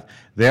your path,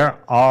 there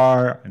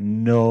are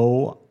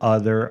no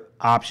other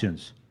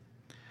options.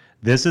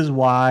 This is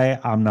why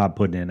I'm not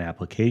putting in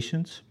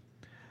applications.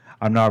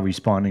 I'm not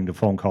responding to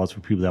phone calls for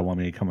people that want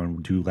me to come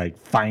and do like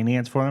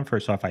finance for them.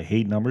 First off, I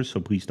hate numbers, so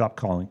please stop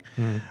calling.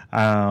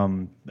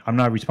 I'm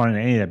not responding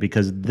to any of that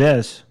because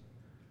this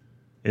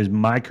is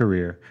my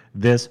career.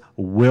 This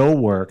will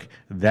work.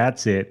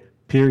 That's it.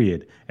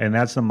 Period. And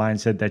that's the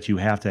mindset that you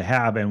have to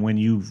have. And when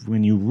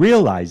you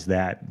realize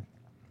that,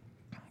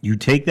 you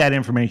take that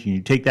information,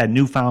 you take that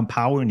newfound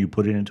power and you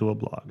put it into a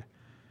blog.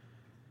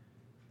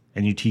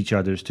 And you teach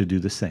others to do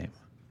the same.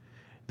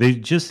 They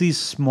just these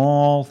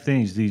small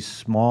things, these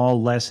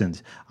small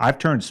lessons. I've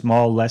turned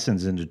small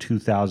lessons into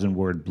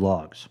 2,000-word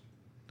blogs.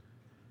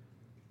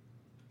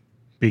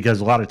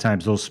 Because a lot of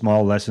times those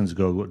small lessons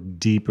go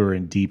deeper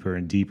and deeper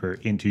and deeper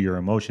into your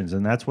emotions.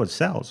 And that's what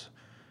sells.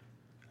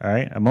 All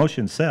right,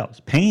 emotion sells,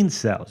 pain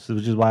sells,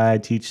 which is why I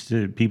teach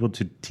people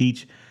to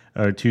teach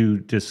or to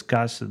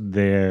discuss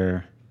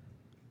their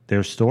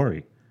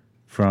story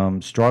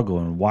from struggle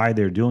and why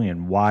they're doing it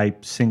and why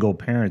single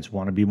parents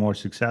want to be more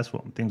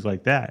successful and things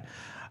like that.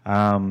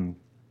 So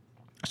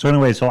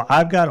anyway, so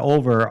I've got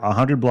over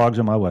 100 blogs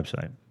on my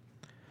website.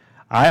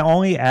 I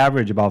only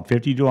average about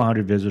 50 to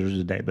 100 visitors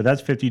a day, but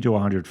that's 50 to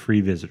 100 free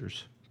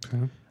visitors.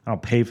 Okay. I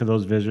don't pay for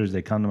those visitors.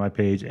 They come to my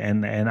page,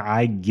 and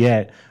I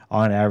get,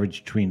 on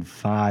average, between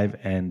 5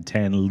 and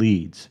 10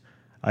 leads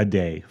a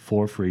day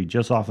for free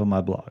just off of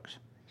my blogs.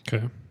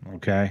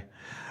 Okay.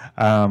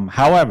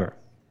 However,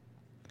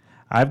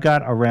 I've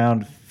got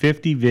around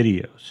 50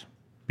 videos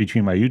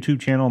between my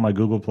YouTube channel and my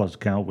Google Plus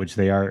account, which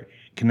they are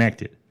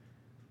connected.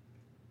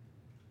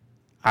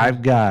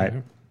 I've got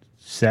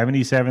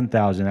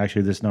 77,000.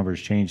 Actually, this number has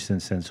changed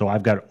since then. So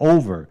I've got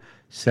over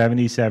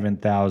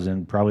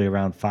 77,000, probably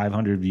around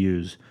 500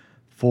 views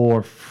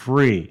for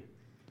free.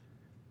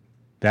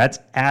 That's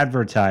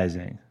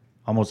advertising.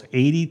 Almost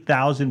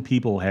 80,000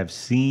 people have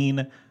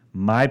seen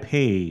my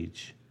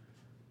page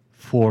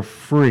for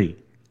free.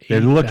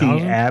 They're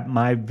looking at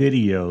my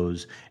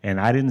videos, and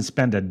I didn't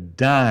spend a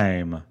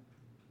dime.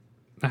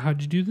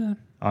 How'd you do that?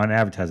 On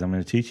advertising. I'm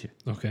going to teach you.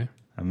 Okay.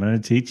 I'm going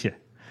to teach you.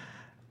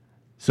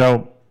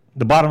 So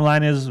the bottom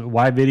line is,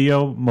 why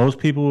video? Most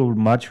people would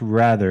much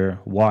rather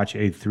watch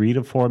a 3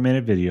 to 4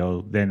 minute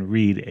video than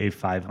read a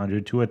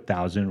 500 to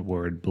 1,000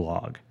 word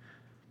blog.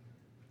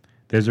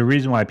 There's a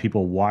reason why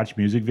people watch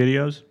music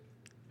videos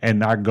and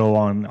not go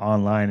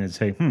online and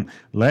say,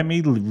 let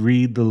me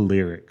read the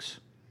lyrics.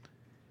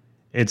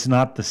 It's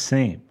not the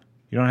same.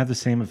 You don't have the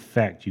same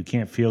effect. You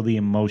can't feel the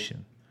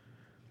emotion.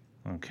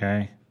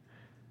 Okay?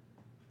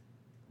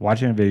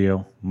 Watching a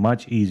video,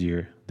 much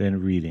easier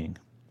than reading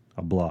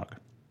a blog.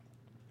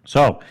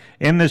 So,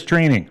 in this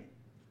training,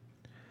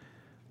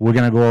 we're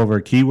going to go over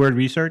keyword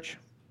research.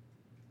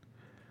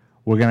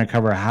 We're going to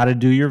cover how to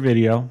do your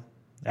video,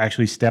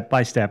 actually step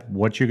by step,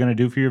 what you're going to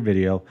do for your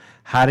video,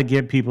 how to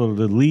get people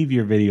to leave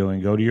your video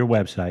and go to your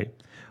website.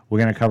 We're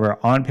going to cover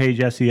on-page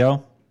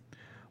SEO.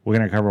 We're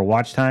going to cover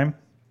watch time.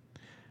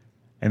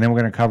 And then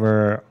we're going to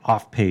cover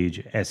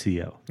off-page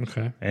SEO.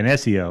 Okay. And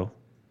SEO,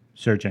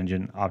 search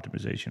engine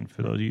optimization,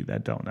 for those of you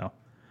that don't know.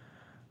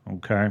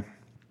 Okay.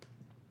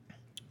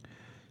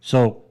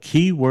 So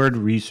keyword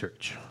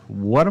research.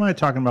 What am I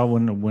talking about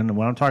when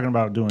I'm talking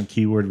about doing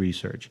keyword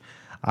research?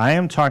 I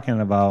am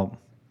talking about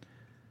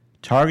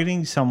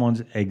targeting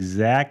someone's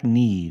exact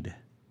need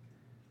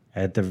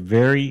at the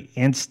very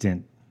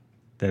instant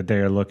that they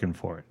are looking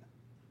for it.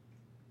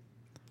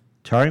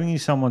 Targeting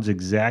someone's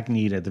exact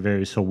need at the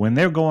very... So when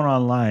they're going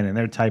online and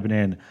they're typing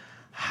in,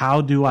 how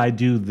do I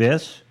do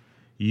this?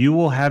 You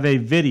will have a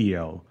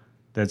video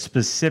that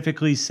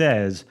specifically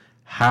says,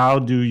 how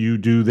do you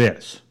do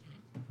this?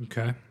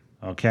 Okay.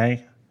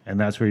 Okay? And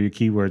that's where your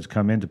keywords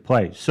come into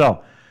play.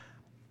 So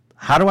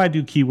how do I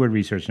do keyword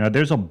research? Now,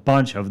 there's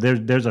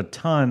a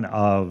ton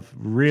of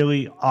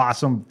really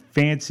awesome,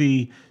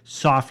 fancy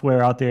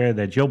software out there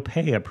that you'll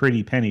pay a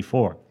pretty penny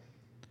for.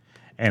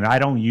 And I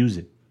don't use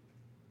it.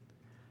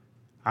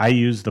 I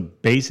use the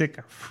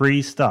basic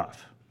free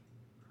stuff.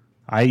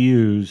 I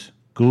use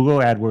Google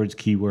AdWords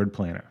Keyword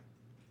Planner.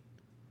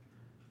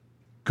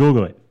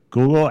 Google it.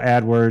 Google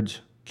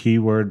AdWords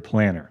Keyword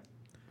Planner.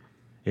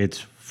 It's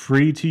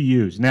free to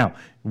use. Now,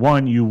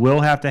 one, you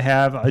will have to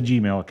have a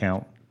Gmail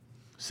account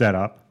set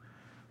up.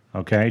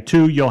 Okay.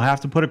 Two, you'll have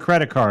to put a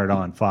credit card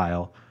on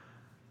file.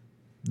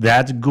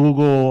 That's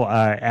Google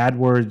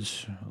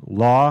AdWords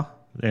law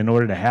in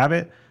order to have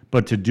it.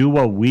 But to do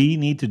what we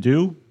need to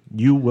do,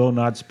 you will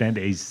not spend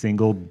a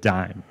single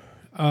dime.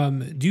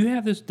 Do you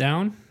have this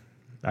down?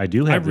 I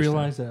do have I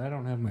realize that I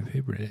don't have my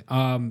paper today.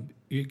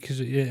 Because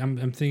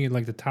I'm thinking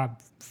like the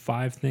top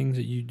 5 things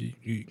that you do.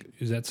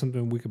 Is that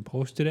something we could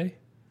post today?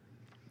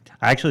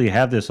 I actually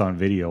have this on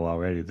video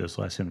already, this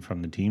lesson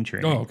from the team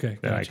training. Oh, okay.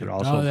 That gotcha. I could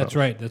also Oh, that's post.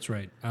 right. That's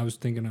right. I was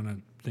thinking on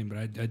a thing, but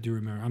I do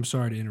remember. I'm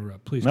sorry to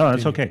interrupt. Please No,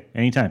 continue. that's okay.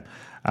 Anytime.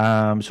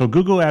 So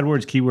Google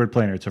AdWords Keyword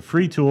Planner. It's a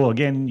free tool.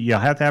 Again, you'll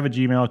have to have a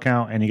Gmail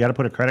account, and you got to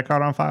put a credit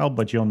card on file,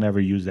 but you'll never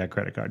use that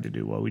credit card to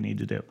do what we need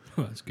to do.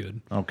 Oh, that's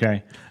good.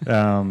 Okay.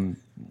 All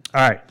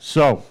right.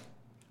 So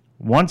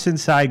once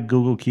inside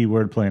Google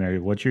Keyword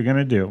Planner, what you're going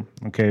to do,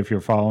 okay, if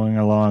you're following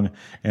along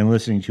and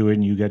listening to it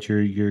and you got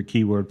your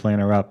Keyword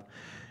Planner up,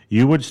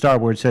 you would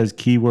start where it says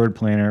Keyword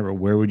Planner, or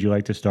where would you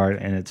like to start,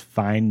 and it's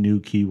find new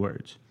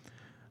keywords.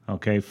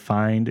 Okay,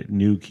 find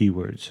new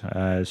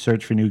keywords.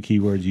 Search for new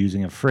keywords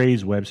using a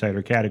phrase, website,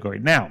 or category.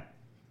 Now,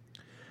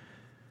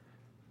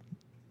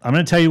 I'm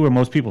going to tell you where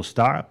most people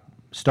start.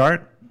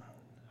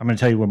 I'm going to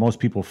tell you where most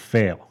people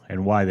fail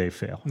and why they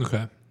fail.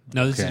 Okay.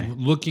 Now this Okay. is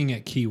looking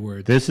at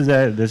keywords. This is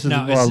now, looking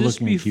is this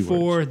at keywords.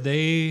 before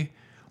they,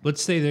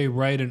 let's say they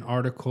write an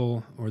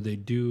article or they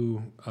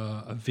do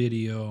a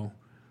video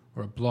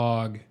or a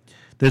blog?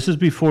 This is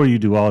before you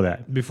do all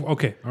that. Before,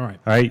 okay, all right.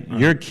 All right.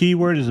 Your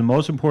keyword is the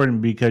most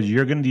important because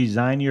you're going to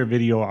design your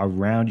video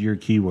around your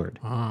keyword.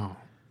 Oh.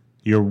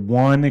 Your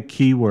one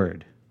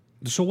keyword.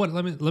 So what?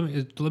 Let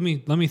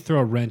me throw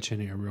a wrench in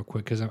here real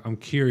quick because I'm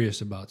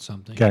curious about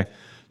something. Okay.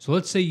 So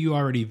let's say you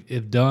already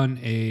have done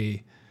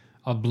a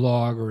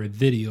blog or a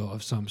video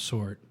of some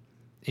sort,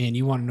 and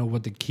you want to know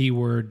what the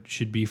keyword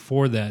should be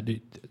for that.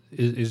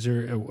 Is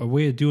there a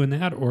way of doing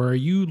that, or are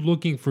you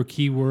looking for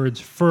keywords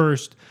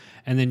first,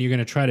 and then you're going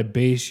to try to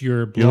base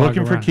your blog You're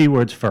looking around? for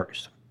keywords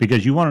first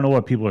because you want to know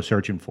what people are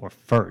searching for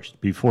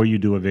first before you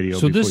do a video.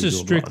 So before this you is do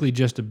a blog. strictly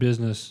just a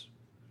business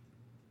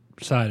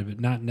side of it,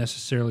 not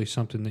necessarily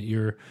something that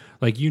you're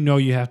like,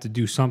 you have to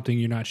do something,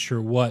 you're not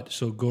sure what,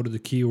 so go to the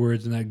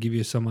keywords and that give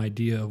you some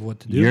idea of what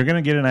to do. You're going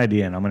to get an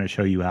idea, and I'm going to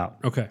show you how.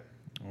 Okay.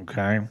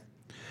 Okay.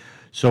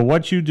 So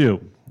what you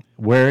do,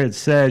 where it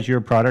says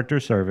your product or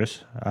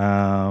service,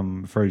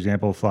 for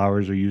example,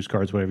 flowers or used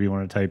cars, whatever you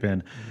want to type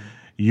in,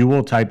 you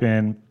will type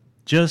in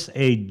just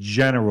a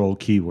general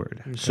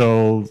keyword. Okay.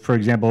 So, for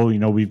example,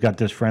 we've got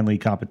this friendly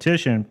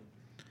competition,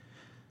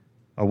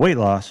 a weight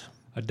loss.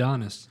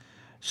 Adonis.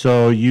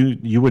 So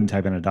you wouldn't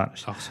type in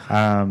Adonis.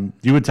 Oh,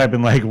 you would type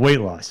in like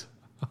weight loss.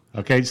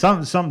 Okay,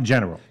 some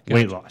general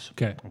weight loss.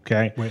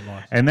 Okay, weight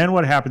loss. And then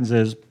what happens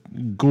is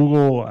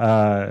Google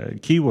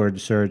keyword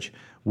search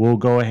will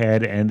go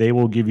ahead and they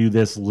will give you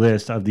this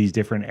list of these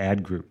different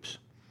ad groups.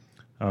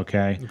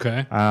 Okay.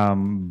 Okay.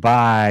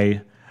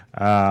 By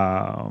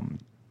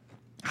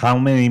how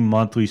many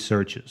monthly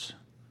searches,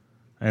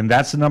 and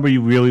that's the number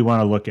you really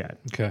want to look at.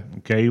 Okay.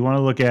 Okay, you want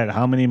to look at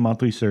how many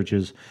monthly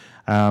searches.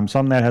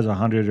 Some that has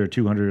 100 or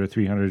 200 or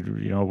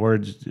 300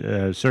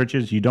 words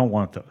searches. You don't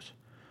want those.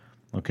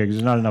 Okay, because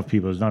there's not enough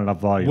people. There's not enough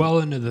volume. Well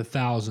into the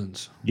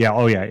thousands. Yeah.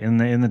 Oh, yeah. In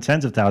the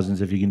tens of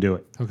thousands if you can do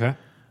it. Okay.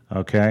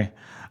 Okay.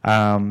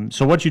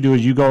 So what you do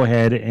is you go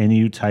ahead and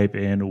you type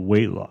in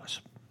weight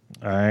loss.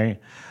 All right.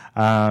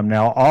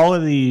 Now, all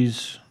of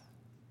these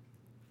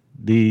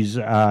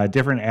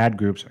different ad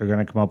groups are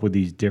going to come up with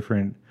these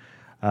different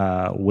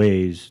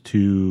ways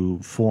to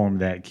form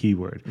that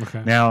keyword.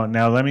 Okay. Now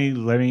let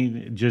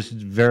me just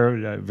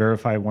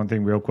verify one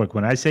thing real quick.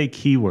 When I say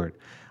keyword,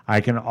 I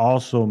can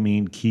also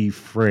mean key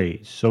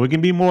phrase. So it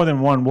can be more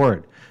than one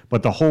word,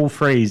 but the whole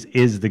phrase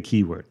is the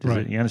keyword.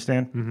 You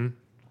understand?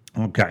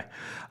 Mm-hmm. Okay.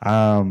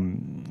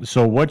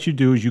 So what you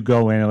do is you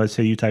go in and let's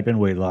say you type in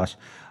weight loss.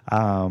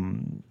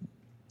 One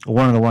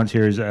of the ones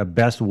here is a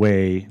best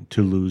way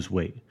to lose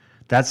weight.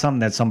 That's something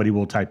that somebody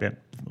will type in.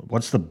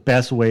 What's the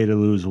best way to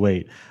lose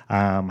weight?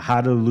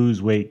 How to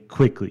lose weight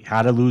quickly?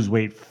 How to lose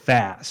weight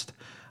fast?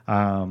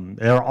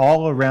 They're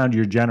all around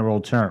your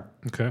general term.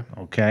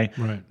 Okay.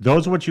 Right.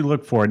 Those are what you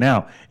look for.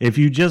 Now, if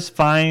you just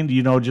find,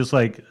 just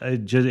like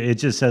it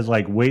just says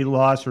like weight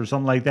loss or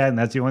something like that, and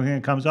that's the only thing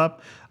that comes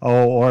up,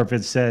 or if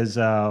it says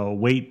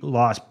weight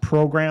loss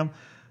program,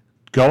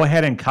 go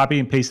ahead and copy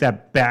and paste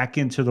that back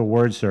into the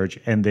word search,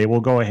 and they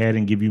will go ahead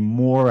and give you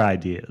more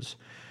ideas.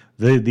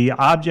 The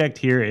object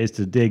here is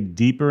to dig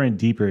deeper and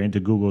deeper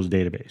into Google's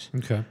database.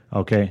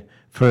 Okay.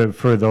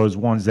 For those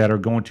ones that are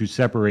going to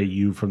separate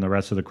you from the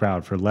rest of the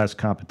crowd for less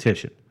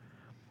competition.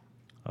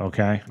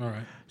 Okay. All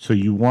right. So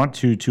you want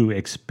to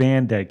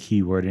expand that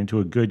keyword into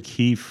a good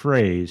key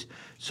phrase,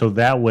 so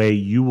that way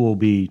you will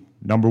be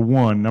number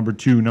 1, number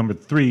 2, number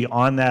 3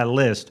 on that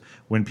list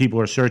when people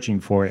are searching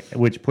for it,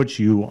 which puts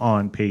you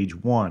on page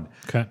 1.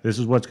 Okay. This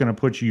is what's going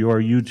to put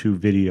your YouTube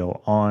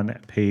video on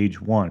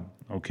page 1.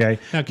 Okay.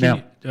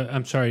 Now,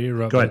 I'm sorry to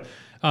interrupt. Go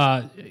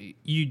ahead.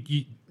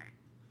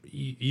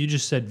 You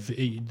just said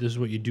this is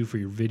what you do for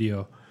your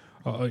video.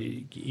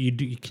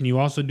 Can you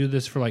also do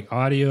this for like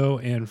audio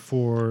and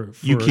for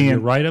your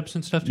write-ups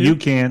and stuff too? You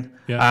can.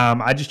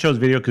 Yeah. I just chose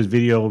video because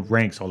video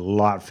ranks a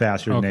lot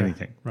faster than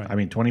anything. Right. I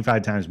mean,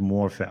 25 times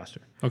more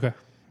faster. Okay.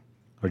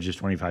 Or just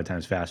 25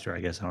 times faster. I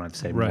guess I don't have to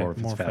say Right. more if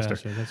it's faster.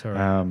 That's all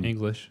right.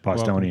 English.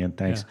 Bostonian,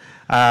 thanks.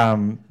 Yeah.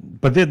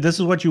 But this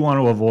is what you want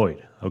to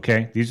avoid,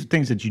 okay? These are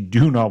things that you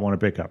do not want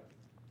to pick up.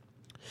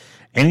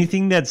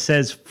 Anything that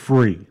says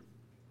free.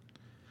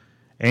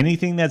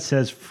 Anything that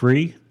says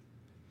free,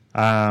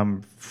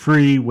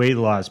 free weight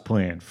loss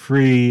plan,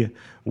 free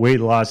weight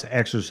loss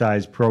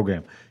exercise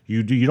program.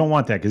 You don't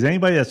want that, because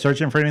anybody that's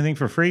searching for anything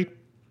for free,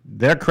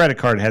 their credit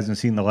card hasn't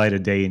seen the light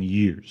of day in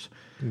years.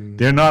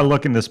 They're not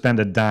looking to spend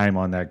a dime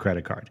on that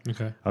credit card.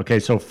 Okay.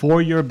 So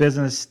for your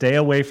business, stay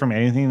away from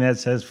anything that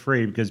says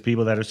free, because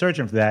people that are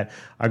searching for that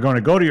are going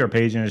to go to your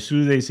page, and as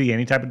soon as they see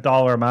any type of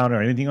dollar amount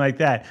or anything like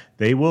that,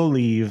 they will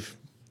leave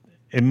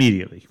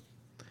immediately.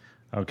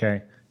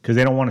 Okay. Because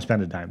they don't want to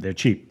spend a dime. They're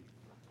cheap.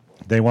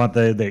 They want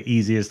the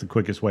easiest, the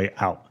quickest way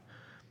out.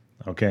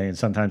 Okay. And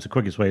sometimes the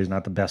quickest way is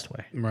not the best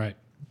way. Right.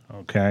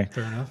 Okay.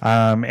 Fair enough.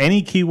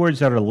 Any keywords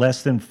that are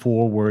less than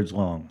 4 words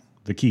long,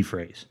 the key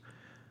phrase.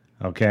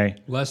 Okay.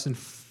 Less than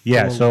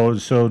Yeah.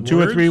 So 2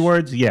 or 3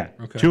 words. Yeah.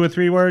 Okay. 2 or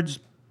 3 words.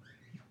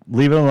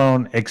 Leave it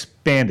alone.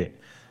 Expand it.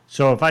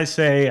 So if I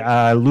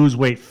say lose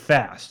weight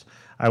fast,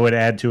 I would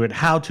add to it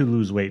how to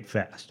lose weight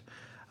fast.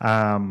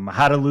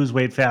 How to lose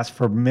weight fast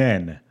for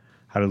men.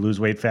 How to lose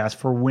weight fast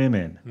for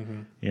women.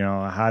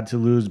 Mm-hmm. How to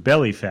lose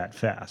belly fat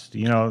fast.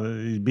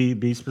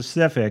 Be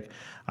specific,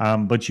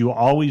 but you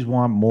always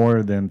want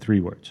more than 3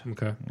 words.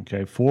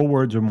 Okay, 4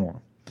 words or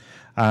more.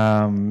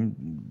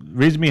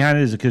 Reason behind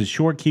it is because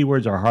short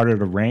keywords are harder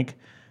to rank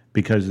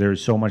because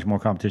there's so much more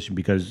competition,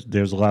 because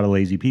there's a lot of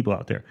lazy people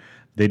out there.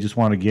 They just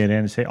want to get in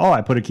and say, oh,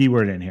 I put a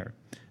keyword in here.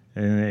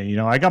 And,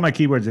 I got my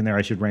keywords in there.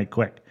 I should rank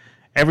quick.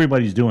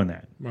 Everybody's doing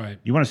that. Right.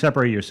 You want to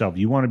separate yourself.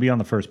 You want to be on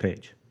the first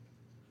page.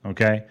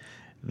 Okay?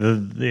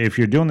 If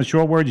you're doing the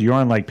short words, you're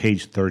on like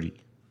page 30.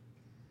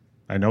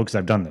 I know because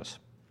I've done this.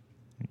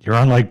 You're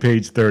on like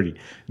page 30.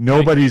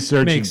 Nobody's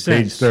searching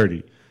page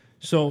 30.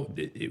 So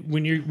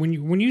when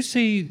you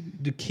say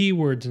the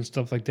keywords and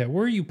stuff like that,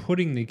 where are you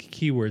putting the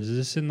keywords? Is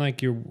this in like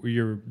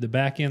the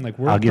back end, like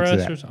WordPress? I'll get to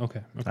that. Or something?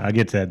 Okay. I'll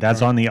get to that.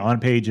 That's on the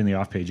on-page and the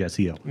off-page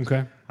SEO.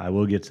 Okay. I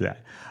will get to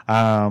that.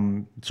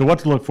 So what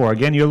to look for?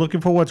 Again, you're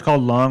looking for what's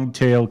called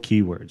long-tail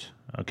keywords.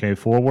 Okay,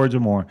 4 words or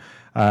more.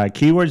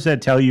 Keywords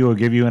that tell you or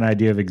give you an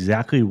idea of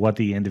exactly what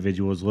the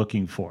individual is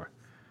looking for.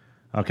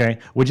 Okay,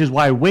 which is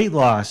why weight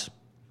loss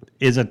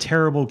is a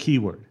terrible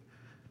keyword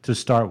to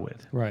start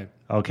with. Right.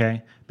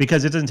 Okay,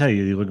 because it doesn't tell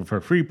you you're looking for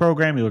a free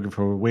program, you're looking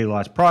for a weight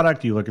loss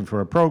product, you're looking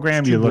for a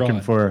program, you're looking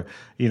for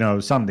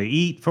something to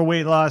eat for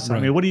weight loss. Right.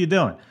 I mean, what are you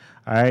doing?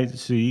 All right,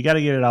 so you got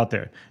to get it out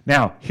there.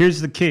 Now, here's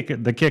the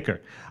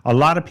kicker. A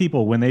lot of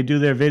people, when they do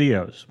their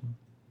videos,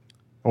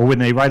 or when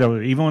they write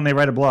when they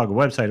write a blog, a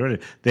website, or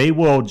whatever, they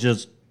will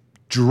just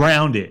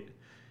drown it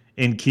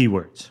in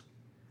keywords.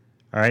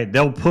 All right,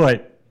 they'll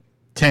put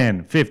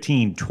 10,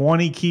 15,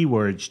 20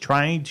 keywords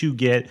trying to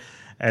get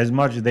as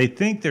much. They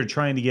think they're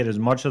trying to get as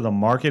much of the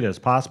market as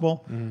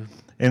possible.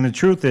 And the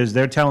truth is,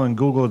 they're telling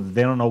Google that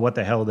they don't know what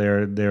the hell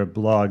their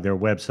blog, their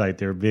website,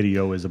 their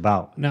video is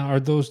about. Now, are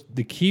those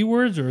the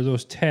keywords or are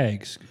those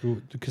tags?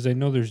 Because I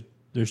know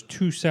there's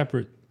 2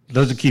 separate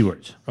Those are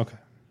keywords. Okay.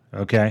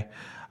 Okay.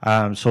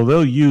 So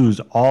they'll use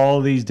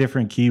all these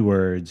different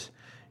keywords,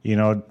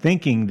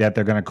 thinking that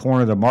they're going to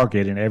corner the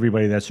market and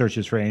everybody that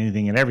searches for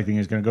anything and everything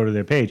is going to go to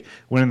their page.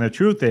 When the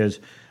truth is,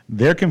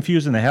 they're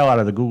confusing the hell out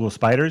of the Google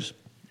spiders,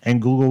 and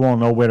Google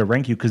won't know where to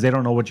rank you because they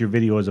don't know what your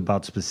video is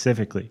about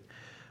specifically,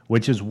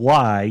 which is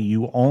why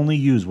you only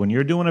use, when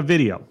you're doing a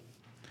video,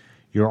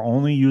 you're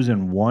only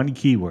using one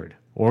keyword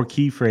or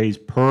key phrase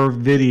per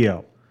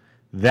video.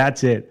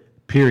 That's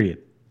it,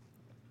 period.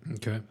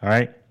 Okay. All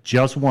right?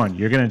 Just one.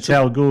 You're going to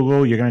tell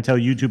Google, you're going to tell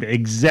YouTube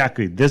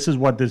exactly, this is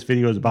what this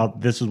video is about,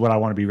 this is what I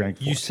want to be ranked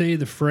for. You say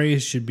the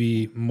phrase should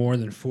be more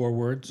than 4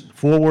 words?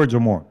 4 words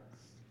or more.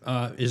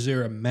 Is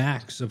there a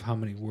max of how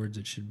many words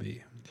it should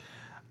be?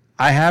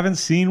 I haven't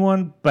seen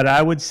one, but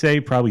I would say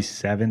probably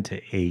 7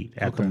 to 8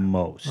 at the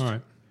most. All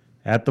right.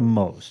 At the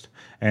most.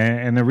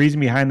 And the reason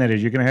behind that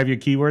is you're going to have your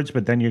keywords,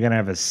 but then you're going to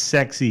have a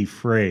sexy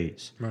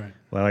phrase. Right.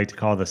 What I like to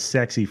call the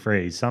sexy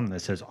phrase, something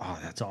that says, oh,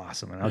 that's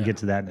awesome. And I'll get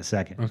to that in a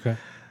second. Okay.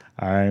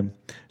 All right.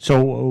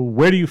 So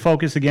where do you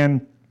focus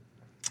again?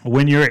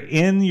 When you're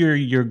in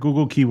your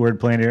Google keyword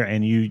planner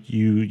and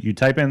you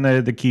type in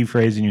the key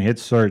phrase and you hit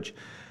search,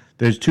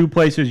 there's 2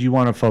 places you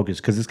want to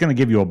focus because it's going to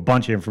give you a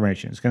bunch of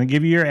information. It's going to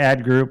give you your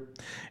ad group.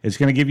 It's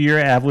going to give you your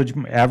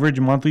average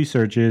monthly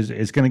searches.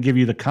 It's going to give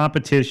you the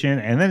competition,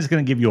 and then it's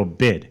going to give you a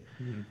bid.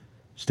 Mm-hmm.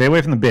 Stay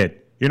away from the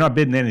bid. You're not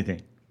bidding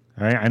anything.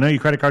 All right. I know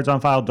your credit card's on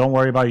file. Don't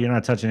worry about it. You're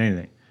not touching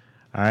anything.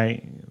 All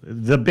right.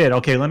 The bid.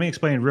 Okay, let me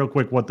explain real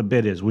quick what the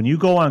bid is. When you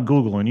go on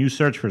Google and you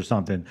search for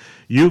something,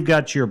 you've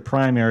got your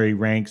primary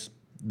ranks,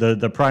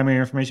 the primary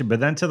information,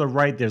 but then to the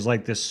right, there's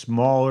like this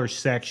smaller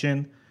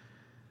section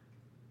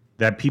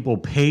that people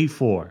pay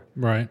for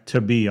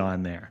to be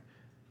on there.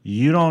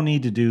 You don't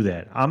need to do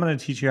that. I'm going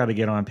to teach you how to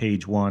get on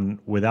page 1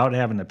 without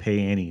having to pay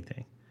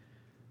anything.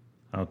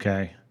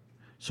 Okay?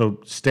 So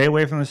stay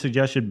away from the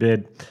suggested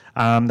bid.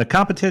 The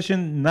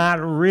competition,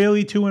 not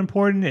really too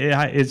important.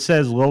 It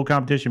says low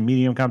competition,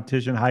 medium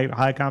competition,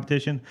 high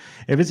competition.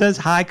 If it says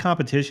high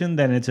competition,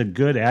 then it's a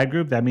good ad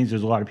group. That means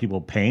there's a lot of people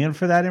paying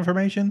for that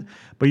information,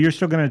 but you're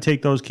still going to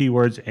take those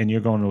keywords and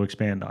you're going to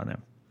expand on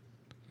them.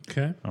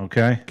 Okay.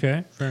 Okay?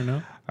 Okay, fair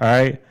enough. All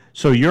right.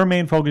 So your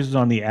main focus is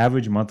on the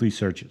average monthly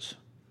searches.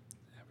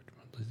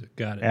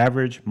 Got it.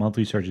 Average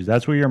monthly searches.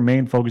 That's where your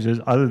main focus is,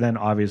 other than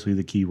obviously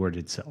the keyword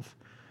itself.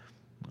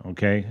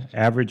 Okay.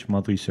 Average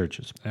monthly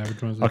searches.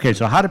 Okay.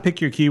 So how to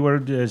pick your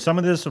keyword? Some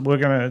of this we're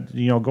gonna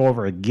go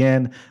over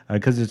again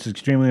because it's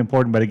extremely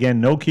important. But again,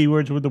 no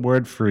keywords with the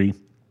word free.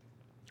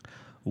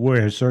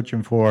 We're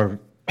searching for.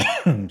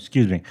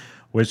 Excuse me.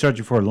 We're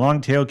searching for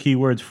long tail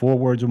keywords, 4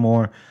 words or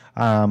more.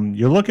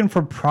 You're looking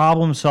for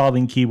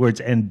problem-solving keywords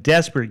and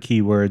desperate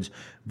keywords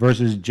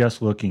versus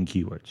just looking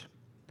keywords.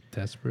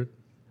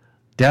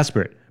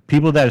 Desperate.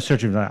 People that are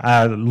searching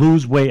for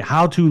lose weight,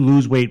 how to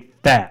lose weight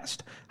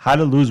fast, how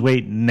to lose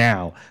weight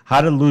now, how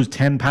to lose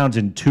 10 pounds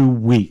in 2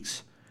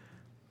 weeks.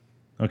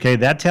 Okay,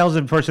 that tells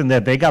a person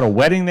that they got a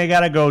wedding they got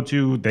to go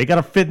to, they got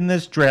to fit in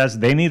this dress,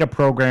 they need a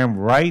program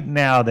right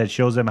now that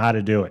shows them how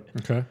to do it.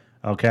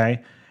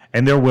 Okay,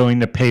 and they're willing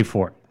to pay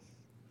for it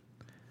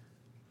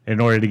in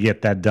order to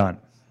get that done.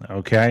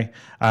 Okay?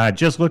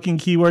 Just looking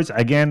keywords,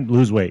 again,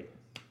 lose weight.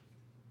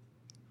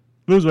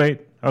 Lose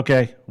weight.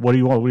 Okay. What do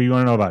you want? What do you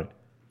want to know about it?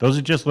 Those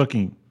are just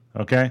looking.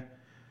 Okay?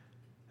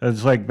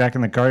 It's like back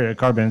in the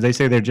car bins. They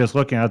say they're just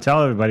looking. I'll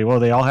tell everybody, well,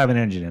 they all have an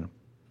engine in them.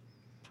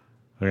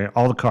 Okay?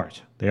 All the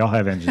cars. They all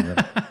have engines in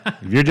them.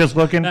 If you're just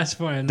looking, that's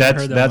fine.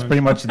 That's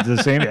pretty much the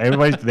same.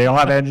 They all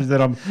have engines in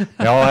them.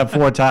 They all have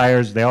 4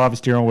 tires. They all have a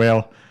steering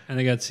wheel. And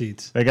they got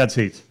seats.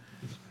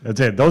 That's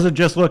it. Those are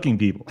just looking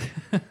people.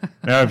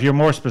 Now, if you're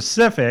more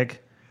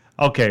specific,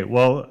 okay,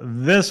 well,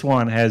 this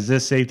one has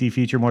this safety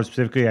feature more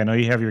specifically. I know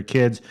you have your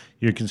kids.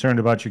 You're concerned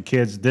about your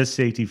kids. This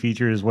safety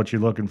feature is what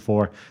you're looking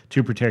for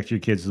to protect your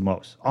kids the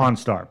most.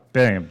 OnStar,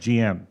 bam,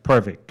 GM,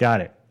 perfect, got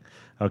it.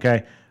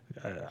 Okay?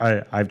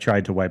 I've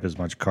tried to wipe as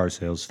much car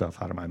sales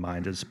stuff out of my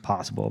mind as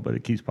possible, but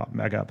it keeps popping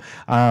back up.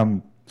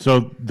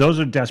 So those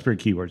are desperate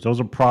keywords. Those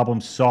are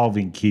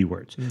problem-solving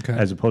keywords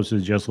as opposed to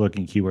just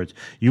looking keywords.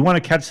 You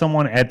want to catch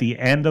someone at the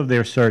end of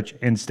their search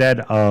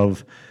instead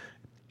of,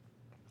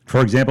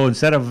 for example,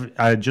 instead of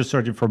just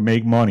searching for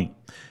make money,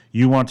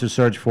 you want to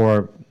search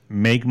for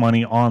make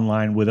money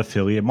online with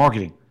affiliate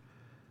marketing.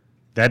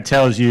 That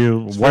tells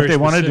you what they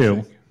want to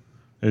do.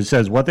 It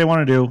says what they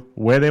want to do,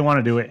 where they want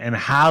to do it, and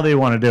how they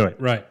want to do it.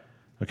 Right.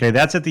 Okay,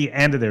 that's at the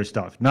end of their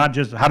stuff, not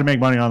just how to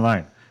make money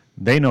online.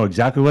 They know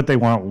exactly what they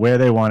want, where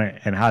they want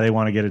it, and how they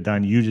want to get it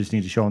done. You just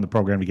need to show them the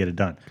program to get it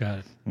done. Got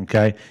it.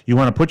 Okay? You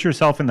want to put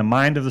yourself in the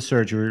mind of the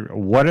searcher.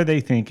 What are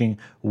they thinking?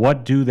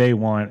 What do they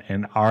want?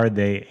 And are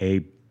they a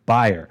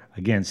buyer?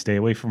 Again, stay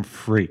away from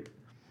free.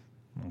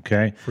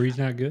 Okay? Free's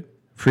not good?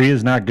 Free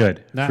is not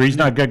good. Free's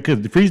not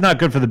good. Free's not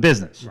good for the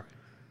business. Right.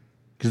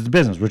 Because it's a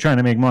business. We're trying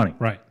to make money.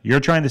 Right. You're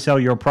trying to sell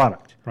your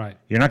product. Right.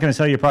 You're not going to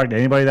sell your product to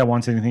anybody that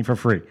wants anything for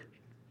free.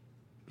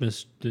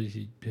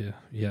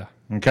 Yeah.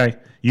 Okay?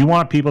 You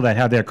want people that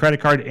have their credit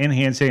card in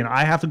hand saying,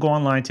 I have to go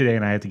online today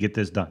and I have to get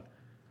this done.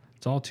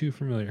 It's all too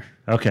familiar.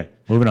 Okay,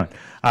 moving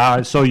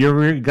on. So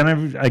you're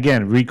going to,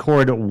 again,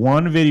 record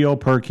one video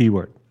per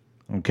keyword.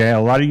 Okay, a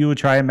lot of you would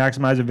try and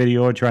maximize a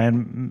video or try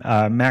and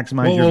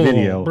maximize your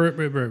video.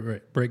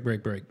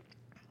 Break.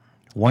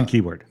 One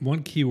keyword.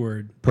 One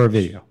keyword. Per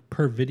video.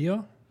 Per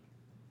video?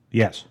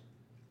 Yes.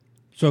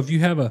 So if you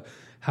have a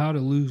how to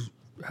lose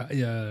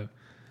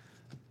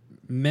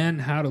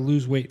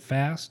weight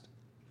fast.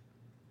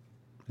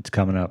 It's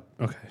coming up.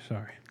 Okay,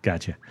 sorry.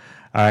 Gotcha.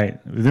 All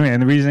right.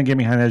 And the reason I get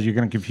behind that is you're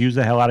going to confuse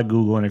the hell out of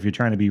Google. And if you're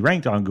trying to be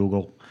ranked on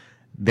Google,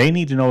 they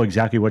need to know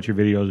exactly what your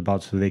video is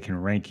about so they can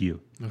rank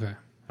you.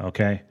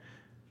 Okay.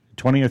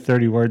 20 or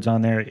 30 words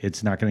on there,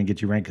 it's not going to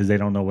get you ranked because they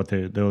don't know what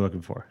they're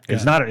looking for. Yeah.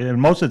 It's not.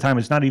 And most of the time,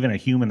 it's not even a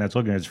human that's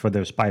looking. It's for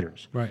their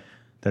spiders. Right.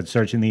 That's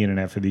searching the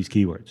internet for these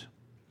keywords.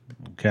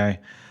 Okay.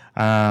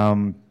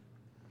 Had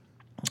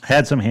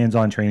some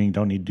hands-on training.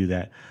 Don't need to do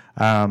that.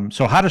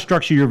 So how to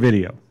structure your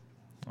video.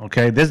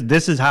 Okay.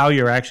 This is how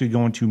you're actually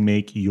going to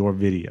make your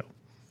video.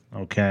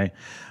 Okay.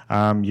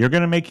 You're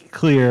going to make it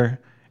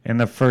clear in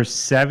the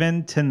first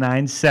 7 to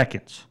 9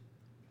 seconds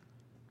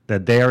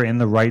that they are in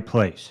the right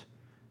place.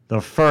 The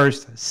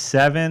first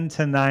 7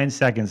 to 9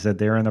 seconds that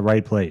they're in the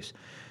right place.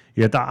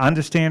 You have to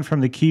understand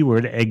from the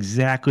keyword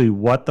exactly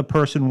what the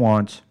person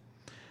wants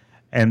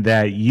and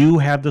that you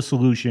have the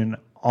solution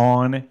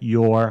on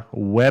your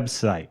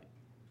website.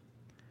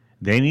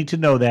 They need to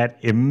know that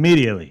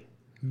immediately.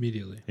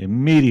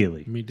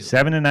 Immediately.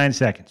 7 to 9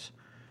 seconds.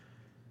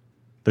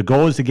 The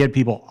goal is to get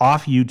people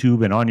off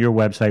YouTube and on your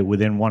website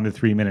within 1 to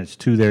 3 minutes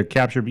to your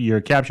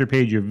capture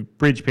page, your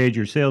bridge page,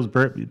 your sales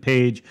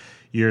page,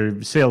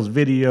 your sales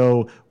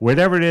video,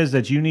 whatever it is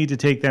that you need to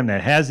take them that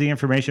has the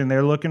information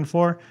they're looking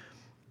for.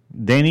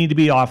 They need to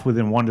be off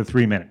within 1 to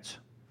 3 minutes.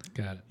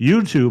 Got it.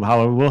 YouTube,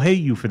 however, will hate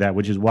you for that,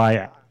 which is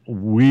why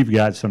we've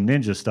got some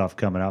ninja stuff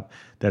coming up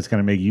that's going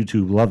to make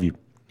YouTube love you.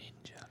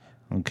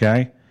 Ninja.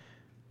 Okay?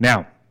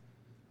 Now,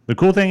 the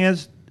cool thing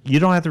is you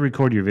don't have to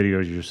record your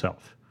videos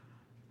yourself.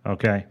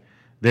 Okay?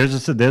 There's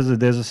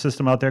a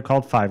system out there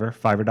called Fiverr,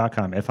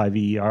 fiverr.com,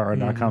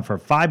 Fiverr.com. For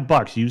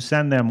 $5, you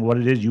send them what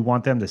it is you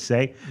want them to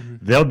say.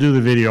 They'll do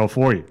the video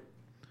for you.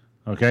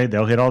 Okay?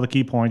 They'll hit all the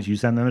key points. You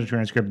send them the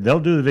transcript. They'll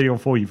do the video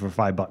for you for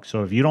 $5.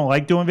 So if you don't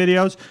like doing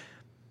videos,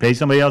 pay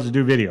somebody else to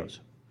do videos.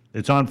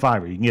 It's on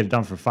Fiverr. You can get it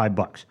done for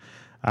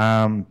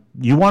 $5.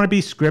 You want to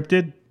be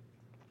scripted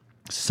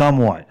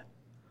somewhat.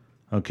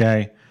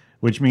 Okay?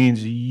 Which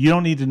means you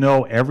don't need to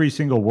know every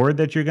single word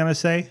that you're going to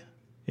say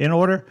in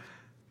order.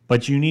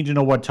 But you need to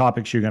know what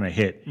topics you're going to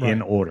hit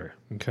in order.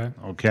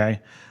 Okay.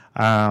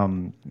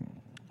 One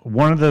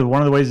of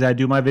the ways that I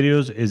do my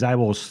videos is I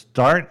will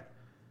start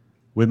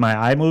with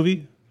my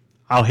iMovie.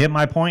 I'll hit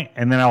my point,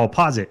 and then I will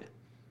pause it,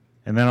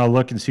 and then I'll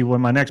look and see what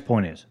my next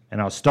point is,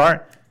 and I'll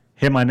start,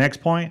 hit my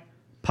next point,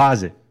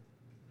 pause it,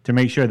 to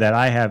make sure that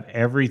I have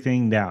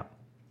everything down.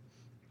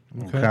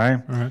 Okay.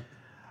 All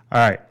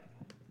right.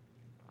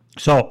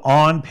 So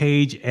on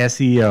page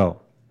SEO.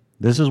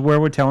 This is where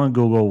we're telling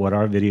Google what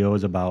our video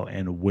is about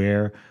and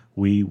where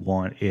we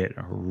want it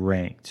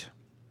ranked.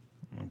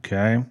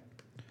 Okay?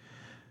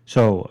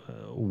 So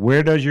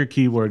where does your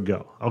keyword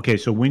go? Okay,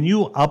 so when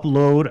you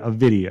upload a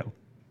video,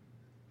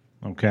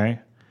 okay,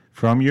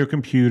 from your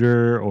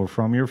computer or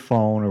from your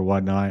phone or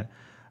whatnot,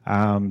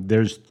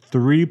 there's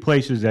 3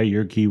 places that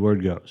your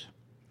keyword goes.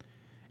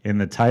 In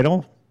the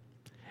title,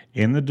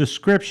 in the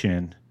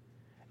description,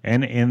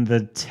 and in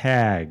the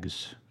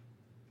tags.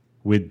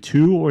 With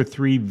 2 or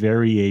 3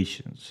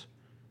 variations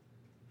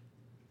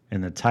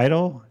in the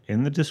title,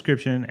 in the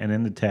description, and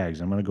in the tags.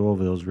 I'm going to go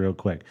over those real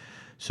quick.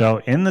 So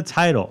in the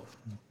title,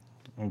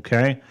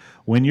 okay,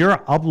 when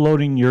you're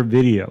uploading your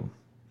video,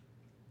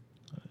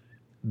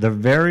 the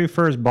very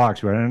first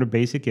box right under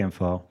basic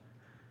info,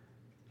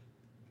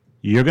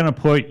 you're going to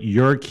put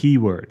your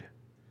keyword.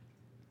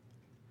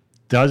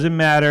 Doesn't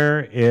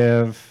matter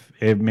if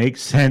it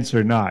makes sense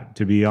or not,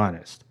 to be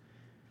honest.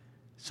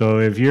 So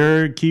if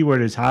your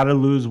keyword is how to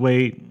lose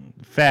weight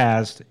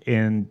fast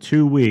in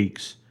 2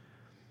 weeks,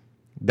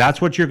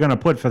 that's what you're going to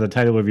put for the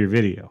title of your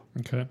video.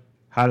 Okay.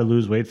 How to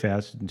lose weight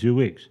fast in 2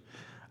 weeks.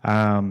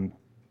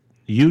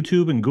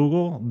 YouTube and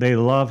Google, they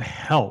love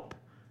help.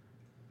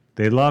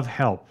 They love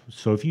help.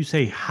 So if you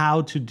say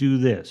how to do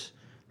this,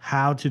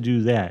 how to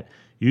do that,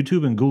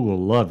 YouTube and Google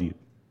love you.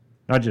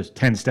 Not just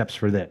 10 steps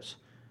for this.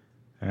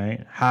 All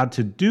right? How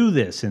to do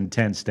this in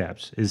 10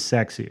 steps is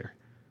sexier.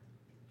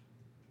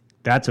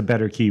 That's a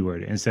better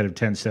keyword instead of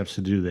 10 steps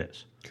to do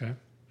this.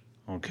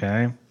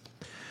 Okay.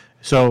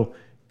 So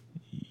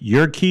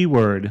your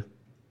keyword,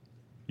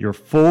 your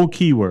full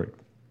keyword,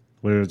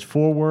 whether it's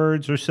 4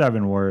 words or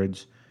 7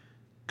 words,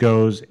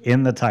 goes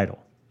in the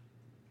title.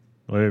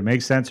 Whether it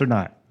makes sense or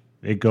not,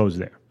 it goes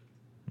there.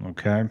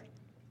 Okay.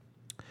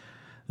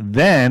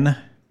 Then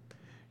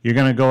you're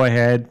going to go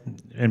ahead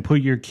and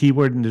put your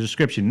keyword in the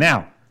description.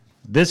 Now,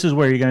 this is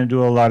where you're going to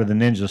do a lot of the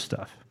ninja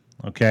stuff.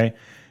 Okay.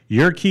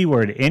 Your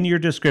keyword in your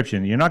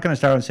description, you're not going to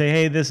start and say,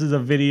 hey, this is a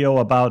video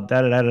about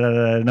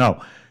da-da-da-da-da.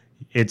 No.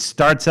 It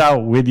starts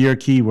out with your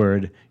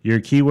keyword. Your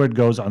keyword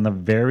goes on the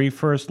very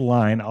first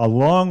line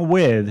along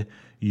with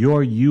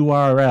your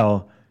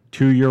URL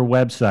to your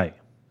website.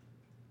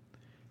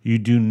 You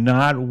do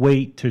not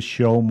wait to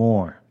show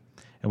more.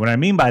 And what I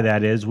mean by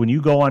that is when you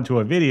go onto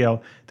a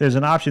video, there's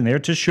an option there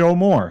to show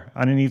more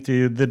underneath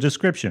the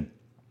description.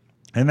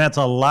 And that's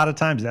a lot of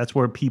times, that's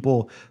where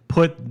people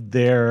put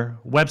their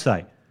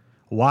website.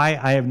 Why?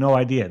 I have no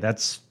idea.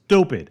 That's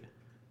stupid.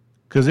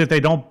 Because if they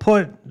don't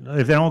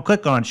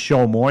click on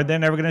show more, they're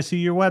never going to see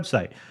your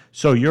website.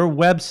 So your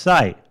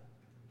website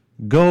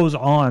goes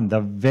on the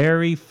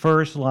very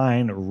first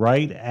line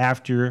right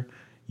after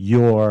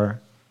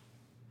your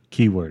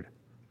keyword.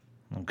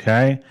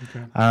 Okay?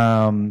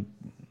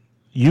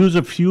 Use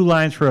a few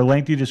lines for a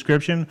lengthy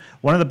description.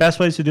 One of the best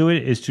ways to do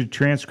it is to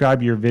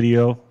transcribe your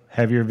video,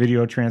 have your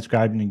video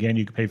transcribed, and again,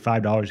 you can pay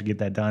 $5 to get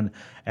that done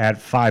at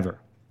Fiverr.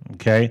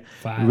 Okay?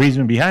 The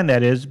reason behind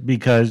that is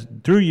because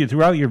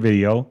throughout your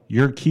video,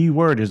 your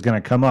keyword is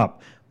going to come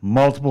up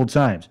multiple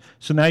times.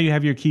 So now you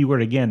have your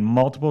keyword again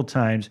multiple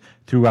times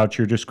throughout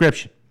your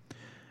description.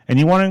 And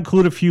you want to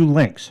include a few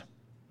links.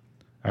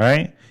 All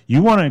right?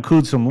 You want to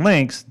include some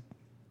links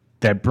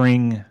that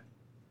bring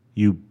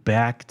you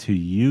back to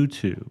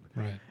YouTube.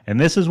 Right. And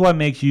this is what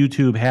makes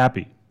YouTube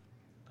happy.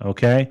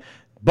 Okay?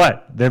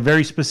 But they're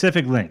very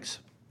specific links.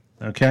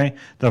 Okay?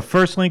 The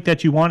first link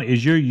that you want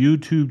is your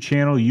YouTube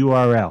channel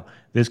URL.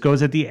 This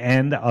goes at the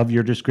end of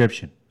your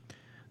description.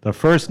 The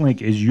first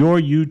link is your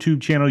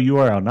YouTube channel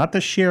URL, not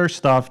the share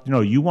stuff. No,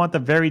 you want the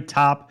very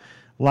top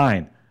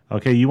line.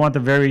 Okay? You want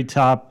the very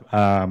top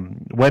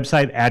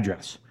website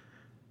address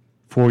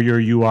for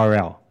your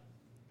URL.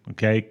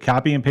 Okay,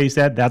 copy and paste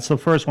that. That's the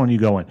first one you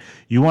go in.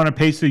 You want to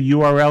paste the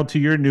URL to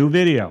your new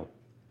video.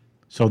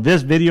 So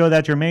this video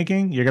that you're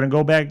making, you're going to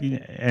go back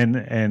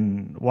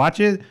and watch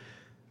it.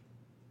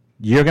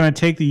 You're going to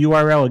take the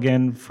URL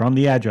again from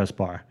the address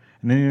bar.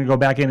 And then you're going to go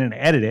back in and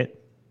edit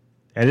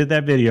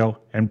that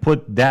video, and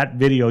put that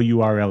video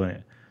URL in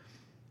it.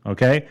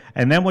 Okay?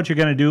 And then what you're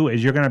going to do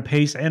is you're going to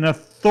paste an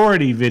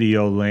authority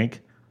video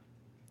link.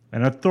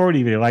 An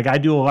authority video. Like I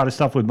do a lot of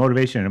stuff with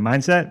motivation and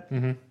mindset.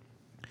 Mm-hmm.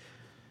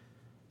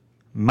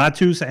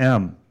 Matus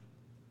M.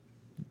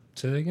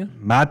 Say that again?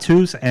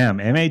 Matus M.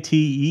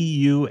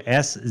 Mateusz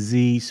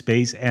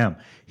space M.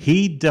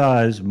 He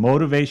does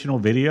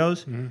motivational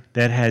videos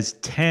that has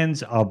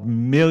tens of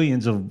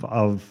millions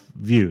of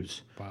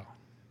views. Wow.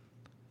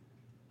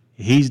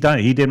 He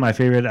did my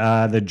favorite,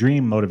 the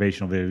Dream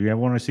motivational video. If you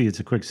ever want to see, it's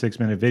a quick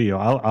 6-minute video.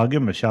 I'll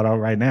give him a shout out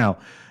right now.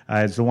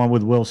 It's the one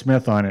with Will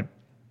Smith on it.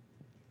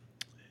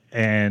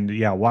 And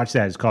yeah, watch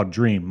that. It's called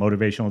Dream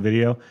motivational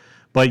video.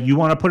 But you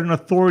want to put an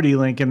authority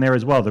link in there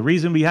as well. The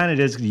reason behind it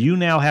is you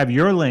now have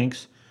your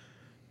links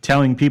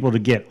telling people to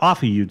get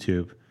off of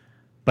YouTube.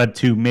 But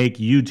to make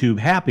YouTube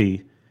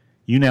happy,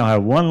 you now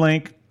have one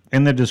link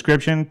in the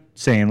description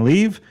saying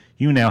leave.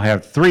 You now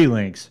have 3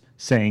 links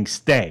saying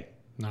stay.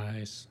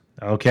 Nice.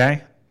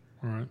 Okay?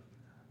 All right.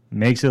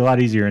 Makes it a lot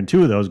easier. And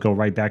 2 of those go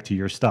right back to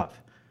your stuff.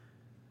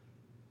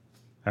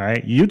 All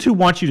right? YouTube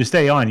wants you to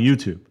stay on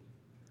YouTube.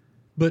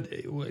 But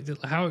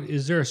how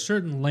is there a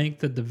certain length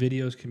that the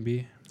videos can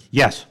be?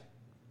 Yes.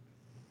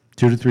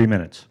 2 to 3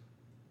 minutes.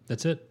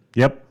 That's it?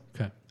 Yep.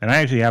 Okay. And I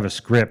actually have a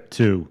script,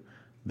 too,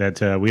 that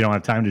we don't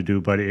have time to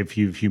do. But if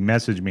you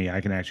message me,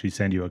 I can actually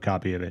send you a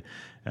copy of it.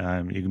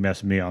 You can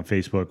message me on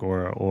Facebook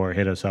or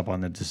hit us up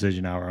on the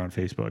Decision Hour on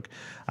Facebook.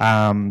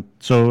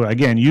 So,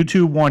 again,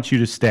 YouTube wants you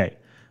to stay.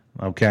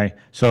 Okay?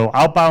 So,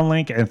 outbound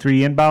link and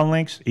 3 inbound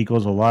links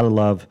equals a lot of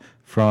love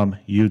from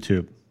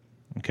YouTube.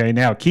 Okay?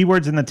 Now,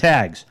 keywords in the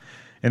tags.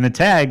 In the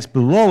tags,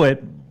 below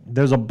it,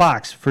 there's a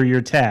box for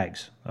your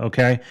tags,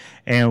 okay?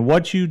 And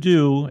what you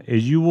do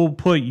is you will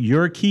put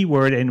your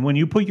keyword, and when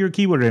you put your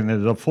keyword in,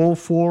 there's a full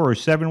 4 or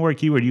 7 word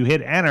keyword, you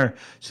hit enter,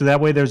 so that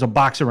way there's a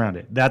box around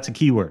it. That's a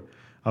keyword,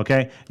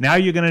 okay? Now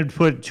you're going to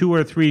put 2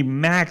 or 3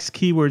 max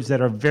keywords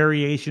that are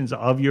variations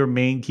of your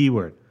main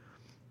keyword,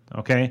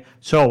 okay?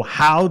 So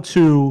how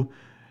to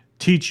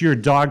teach your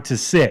dog to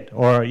sit,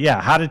 or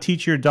how to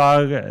teach your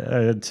dog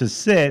to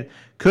sit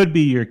could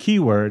be your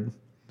keyword.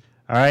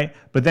 All right,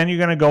 but then you're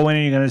going to go in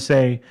and you're going to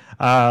say,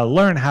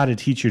 learn how to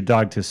teach your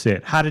dog to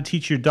sit. How to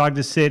teach your dog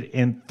to sit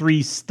in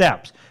 3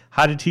 steps.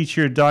 How to teach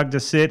your dog to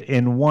sit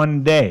in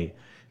 1 day,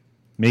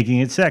 making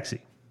it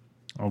sexy.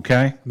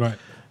 Okay? Right.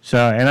 So,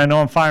 and I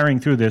know I'm firing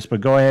through this, but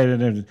go ahead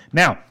and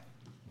now,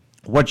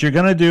 what you're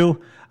going to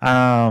do,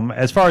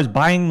 as far as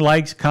buying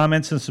likes,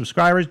 comments, and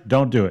subscribers,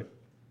 don't do it.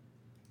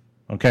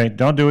 Okay?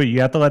 Don't do it.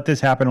 You have to let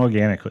this happen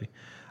organically.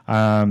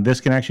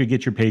 This can actually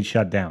get your page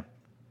shut down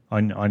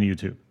on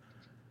YouTube.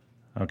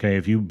 Okay,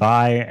 if you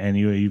buy and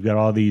you've got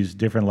all these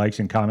different likes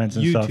and comments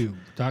and stuff. YouTube.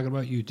 Talking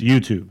about YouTube.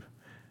 YouTube.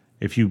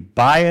 If you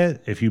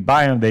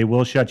buy them, they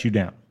will shut you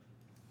down.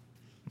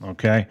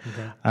 Okay?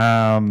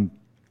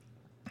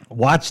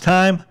 Watch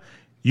time.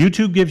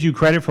 YouTube gives you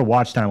credit for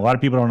watch time. A lot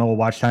of people don't know what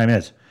watch time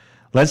is.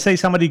 Let's say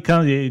somebody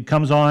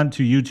comes on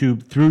to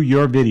YouTube through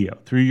your video,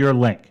 through your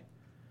link.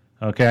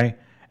 Okay?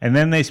 And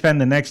then they spend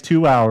the next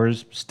 2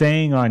 hours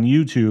staying on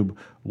YouTube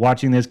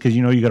watching this because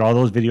you got all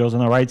those videos on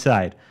the right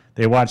side.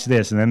 They watch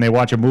this, and then they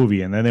watch a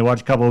movie, and then they watch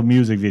a couple of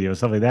music videos,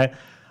 stuff like that.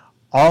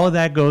 All of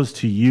that goes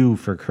to you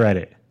for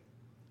credit.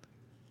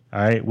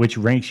 All right, which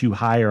ranks you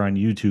higher on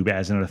YouTube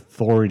as an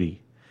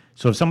authority.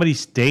 So if somebody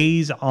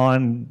comes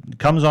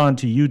on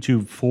to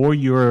YouTube for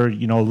your,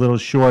 little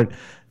short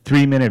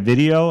 3-minute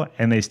video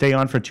and they stay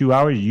on for 2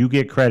 hours, you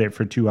get credit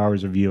for 2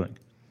 hours of viewing.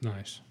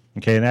 Nice.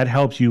 Okay, and that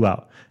helps you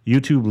out.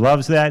 YouTube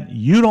loves that.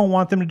 You don't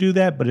want them to do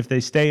that, but if they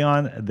stay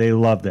on, they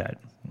love that.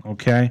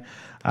 Okay,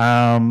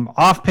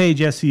 off-page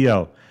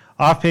SEO.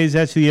 Off-page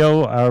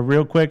SEO,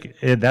 real quick,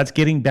 that's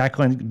getting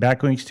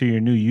backlinks to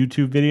your new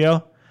YouTube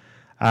video.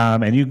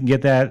 And you can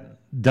get that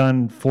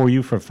done for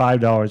you for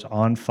 $5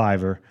 on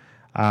Fiverr.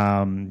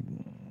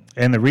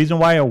 And the reason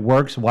why it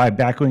works, why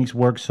backlinks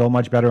work so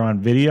much better on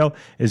video,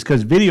 is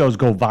because videos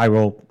go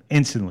viral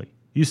instantly.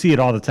 You see it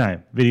all the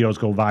time. Videos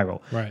go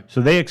viral. Right.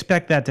 So they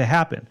expect that to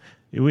happen.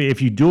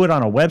 If you do it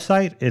on a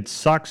website, it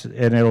sucks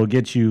and it'll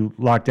get you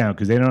locked down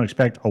because they don't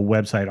expect a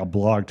website, a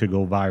blog to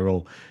go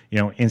viral,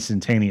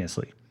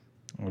 instantaneously.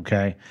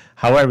 Okay.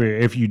 However,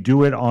 if you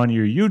do it on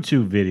your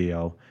YouTube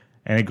video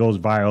and it goes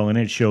viral and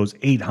it shows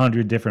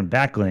 800 different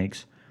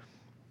backlinks,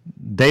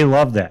 they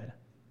love that.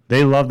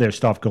 They love their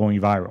stuff going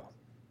viral.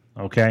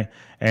 Okay.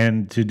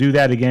 And to do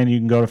that, again, you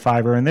can go to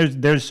Fiverr, and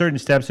there's certain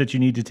steps that you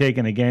need to take.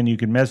 And again, you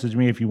can message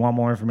me if you want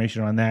more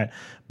information on that.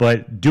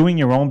 But doing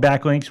your own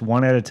backlinks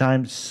one at a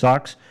time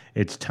sucks.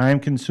 It's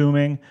time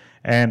consuming,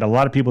 and a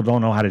lot of people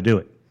don't know how to do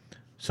it.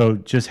 So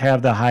just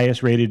have the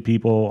highest rated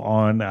people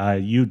on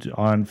YouTube,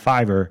 on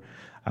Fiverr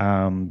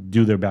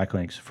do their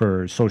backlinks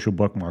for social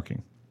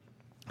bookmarking.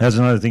 That's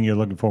another thing you're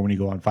looking for when you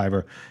go on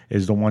Fiverr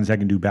is the ones that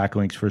can do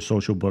backlinks for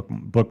social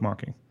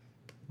bookmarking.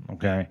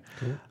 Okay.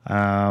 Cool.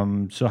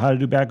 So how to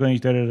do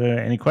backlinks?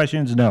 Any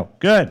questions? No.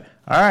 Good.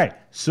 All right.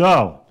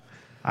 So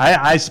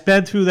I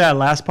sped through that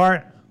last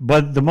part,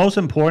 but the most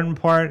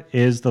important part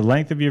is the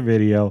length of your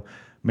video.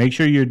 Make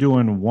sure you're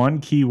doing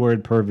one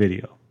keyword per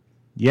video.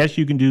 Yes,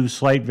 you can do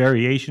slight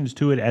variations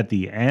to it at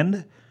the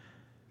end,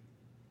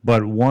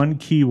 but one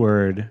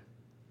keyword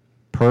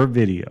per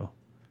video.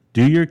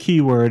 Do your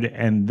keyword,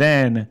 and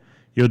then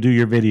you'll do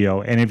your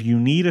video. And if you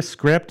need a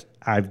script,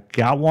 I've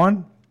got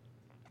one.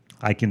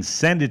 I can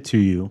send it to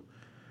you,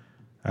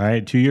 all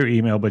right, to your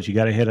email, but you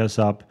got to hit us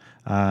up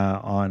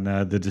on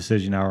the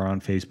Decision Hour on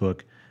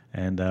Facebook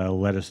and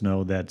let us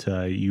know that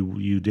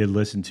you did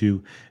listen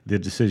to the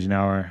Decision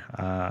Hour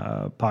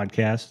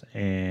podcast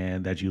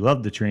and that you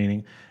loved the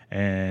training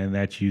and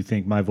that you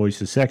think my voice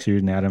is sexier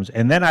than Adam's.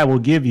 And then I will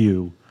give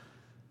you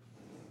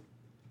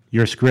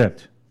your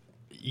script.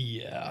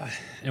 Yeah.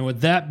 And with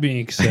that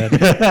being said,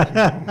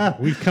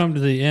 we've come to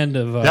the end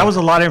of... that was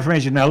a lot of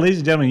information. Now, ladies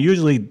and gentlemen,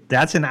 usually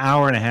that's an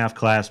hour and a half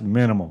class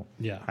minimal.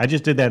 Yeah. I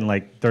just did that in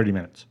like 30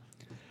 minutes.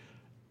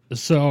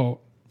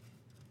 So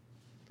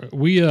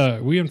we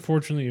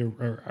unfortunately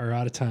are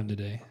out of time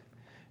today.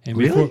 And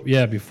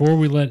really? Before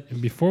we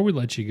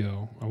let you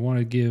go, I want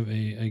to give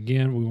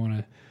we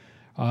want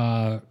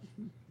to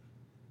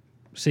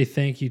say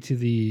thank you to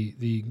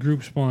the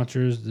group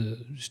sponsors, the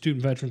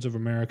Student Veterans of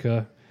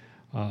America.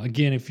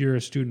 Again, if you're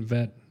a student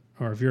vet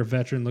or if you're a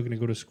veteran looking to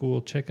go to school,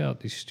 check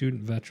out the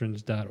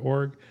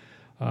studentveterans.org.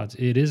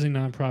 It is a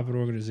nonprofit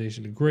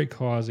organization, a great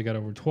cause. They got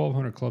over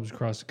 1,200 clubs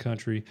across the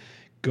country.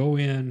 Go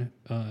in,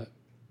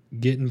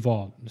 get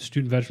involved. The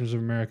Student Veterans of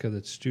America,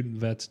 that's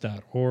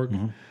studentvets.org.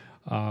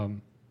 Mm-hmm.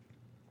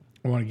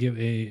 I want to give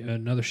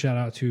another shout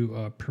out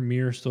to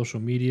Premier Social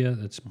Media.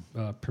 That's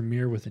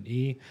Premier with an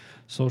E,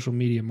 social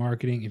media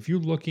marketing. If you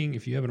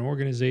have an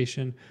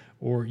organization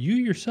or you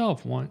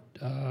yourself want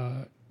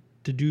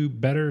to do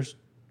better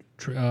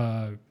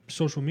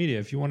social media,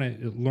 if you want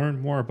to learn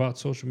more about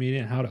social media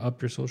and how to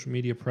up your social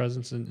media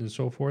presence and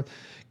so forth,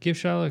 give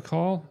Charlotte a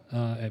call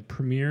at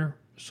Premier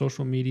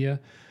Social Media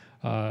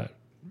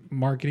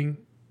Marketing.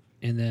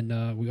 And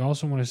then we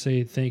also want to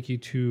say thank you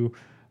to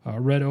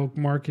Red Oak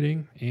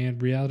Marketing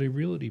and Reality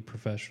Realty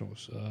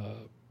Professionals.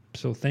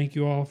 So thank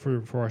you all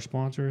for our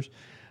sponsors.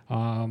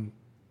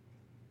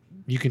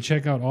 You can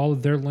check out all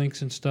of their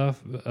links and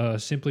stuff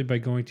simply by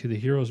going to the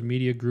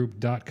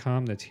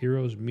heroesmediagroup.com. That's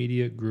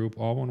heroesmediagroup,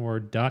 all one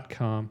word,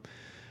 .com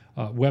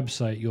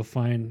website. You'll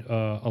find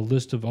a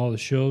list of all the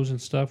shows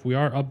and stuff. We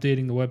are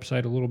updating the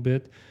website a little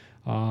bit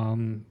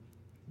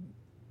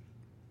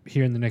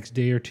here in the next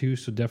day or two,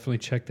 so definitely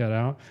check that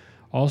out.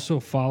 Also,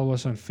 follow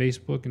us on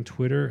Facebook and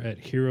Twitter at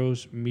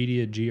Heroes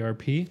Media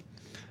GRP.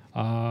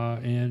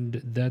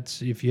 And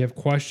that's, if you have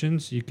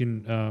questions, you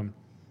can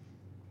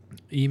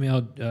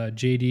email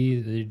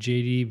JD, the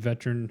JD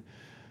Veteran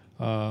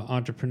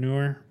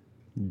Entrepreneur.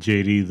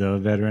 JD, the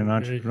Veteran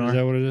Entrepreneur. Is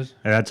that what it is?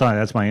 That's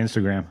my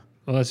Instagram.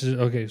 Well, that's just,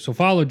 okay. So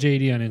follow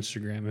JD on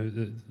Instagram.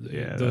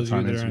 Those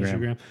of you that are on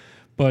Instagram.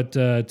 But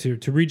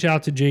to reach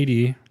out to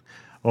JD.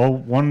 Well,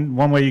 one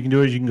way you can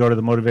do it is you can go to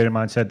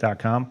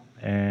themotivatedmindset.com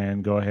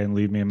and go ahead and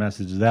leave me a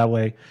message that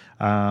way.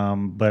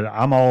 But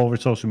I'm all over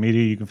social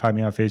media. You can find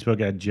me on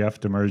Facebook at Jeff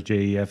Demers,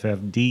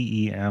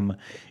 JEFFDEMERS.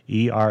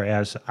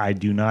 I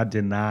do not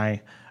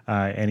deny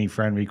any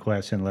friend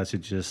requests unless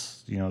it's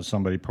just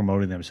somebody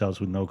promoting themselves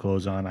with no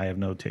clothes on. I have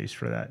no taste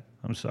for that.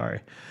 I'm sorry.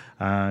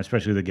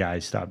 Especially the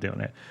guys, stop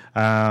doing it.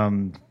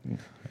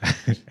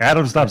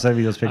 Adam, stop sending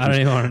me those pictures. I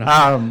don't even want to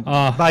know.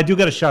 But I do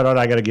got a shout out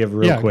I got to give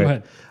real quick. Go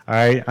ahead. All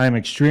right. I'm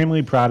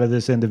extremely proud of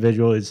this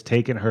individual. It's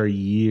taken her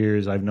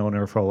years. I've known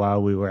her for a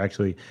while. We were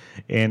actually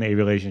in a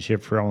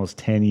relationship for almost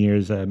 10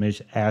 years.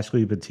 Miss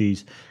Ashley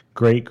Batiste,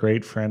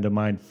 great friend of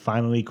mine,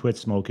 finally quit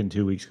smoking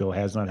 2 weeks ago.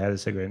 Has not had a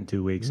cigarette in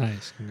 2 weeks.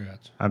 Nice.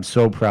 Congrats. I'm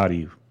so proud of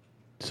you.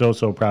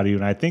 So proud of you.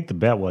 And I think the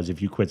bet was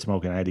if you quit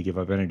smoking, I had to give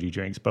up energy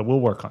drinks. But we'll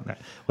work on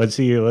that. Let's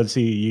see.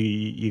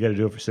 You got to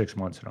do it for 6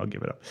 months, and I'll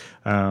give it up.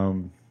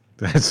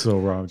 That's so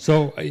wrong.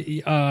 So,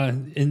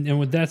 and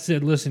with that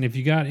said, listen, if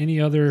you got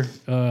any other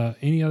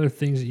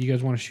things that you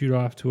guys want to shoot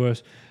off to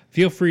us,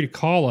 feel free to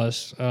call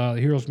us, the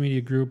Heroes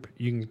Media Group.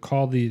 You can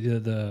call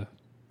the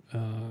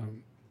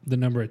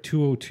number at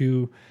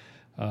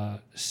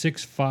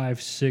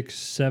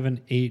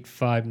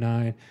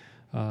 202-656-7859.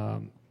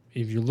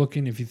 If you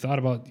thought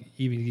about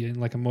even getting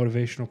like a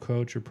motivational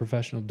coach or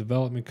professional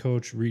development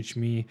coach, reach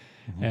me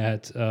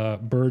at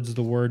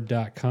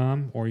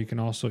birdstheword.com, or you can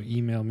also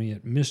email me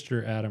at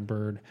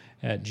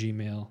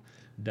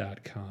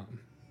mradambird@gmail.com.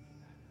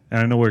 And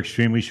I know we're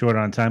extremely short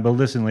on time, but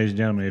listen, ladies and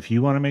gentlemen, if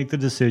you want to make the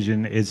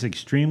decision, it's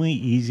extremely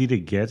easy to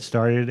get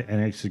started, and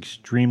it's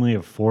extremely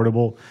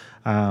affordable.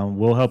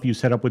 We'll help you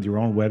set up with your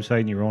own website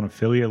and your own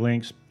affiliate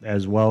links,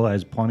 as well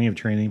as plenty of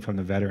training from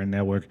the Veteran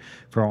Network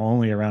for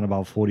only around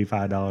about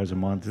 $45 a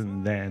month,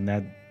 and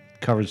that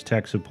covers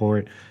tech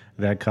support.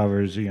 That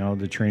covers,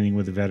 the training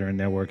with the Veteran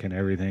Network and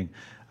everything,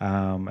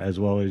 as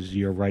well as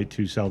your right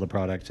to sell the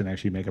products and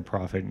actually make a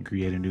profit and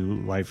create a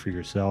new life for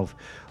yourself.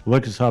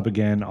 Look us up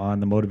again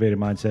on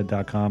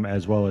themotivatedmindset.com,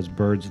 as well as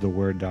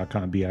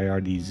birdstheword.com,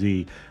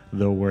 BIRDZ,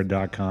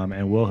 theword.com,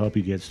 and we'll help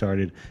you get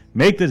started.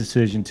 Make the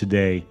decision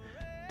today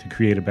to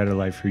create a better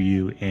life for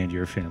you and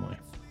your family.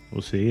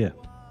 We'll see you.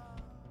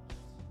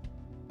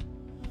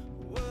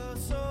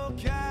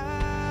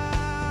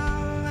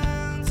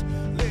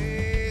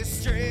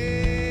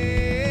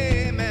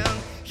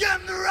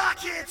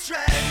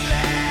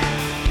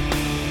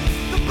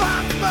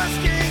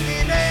 Musket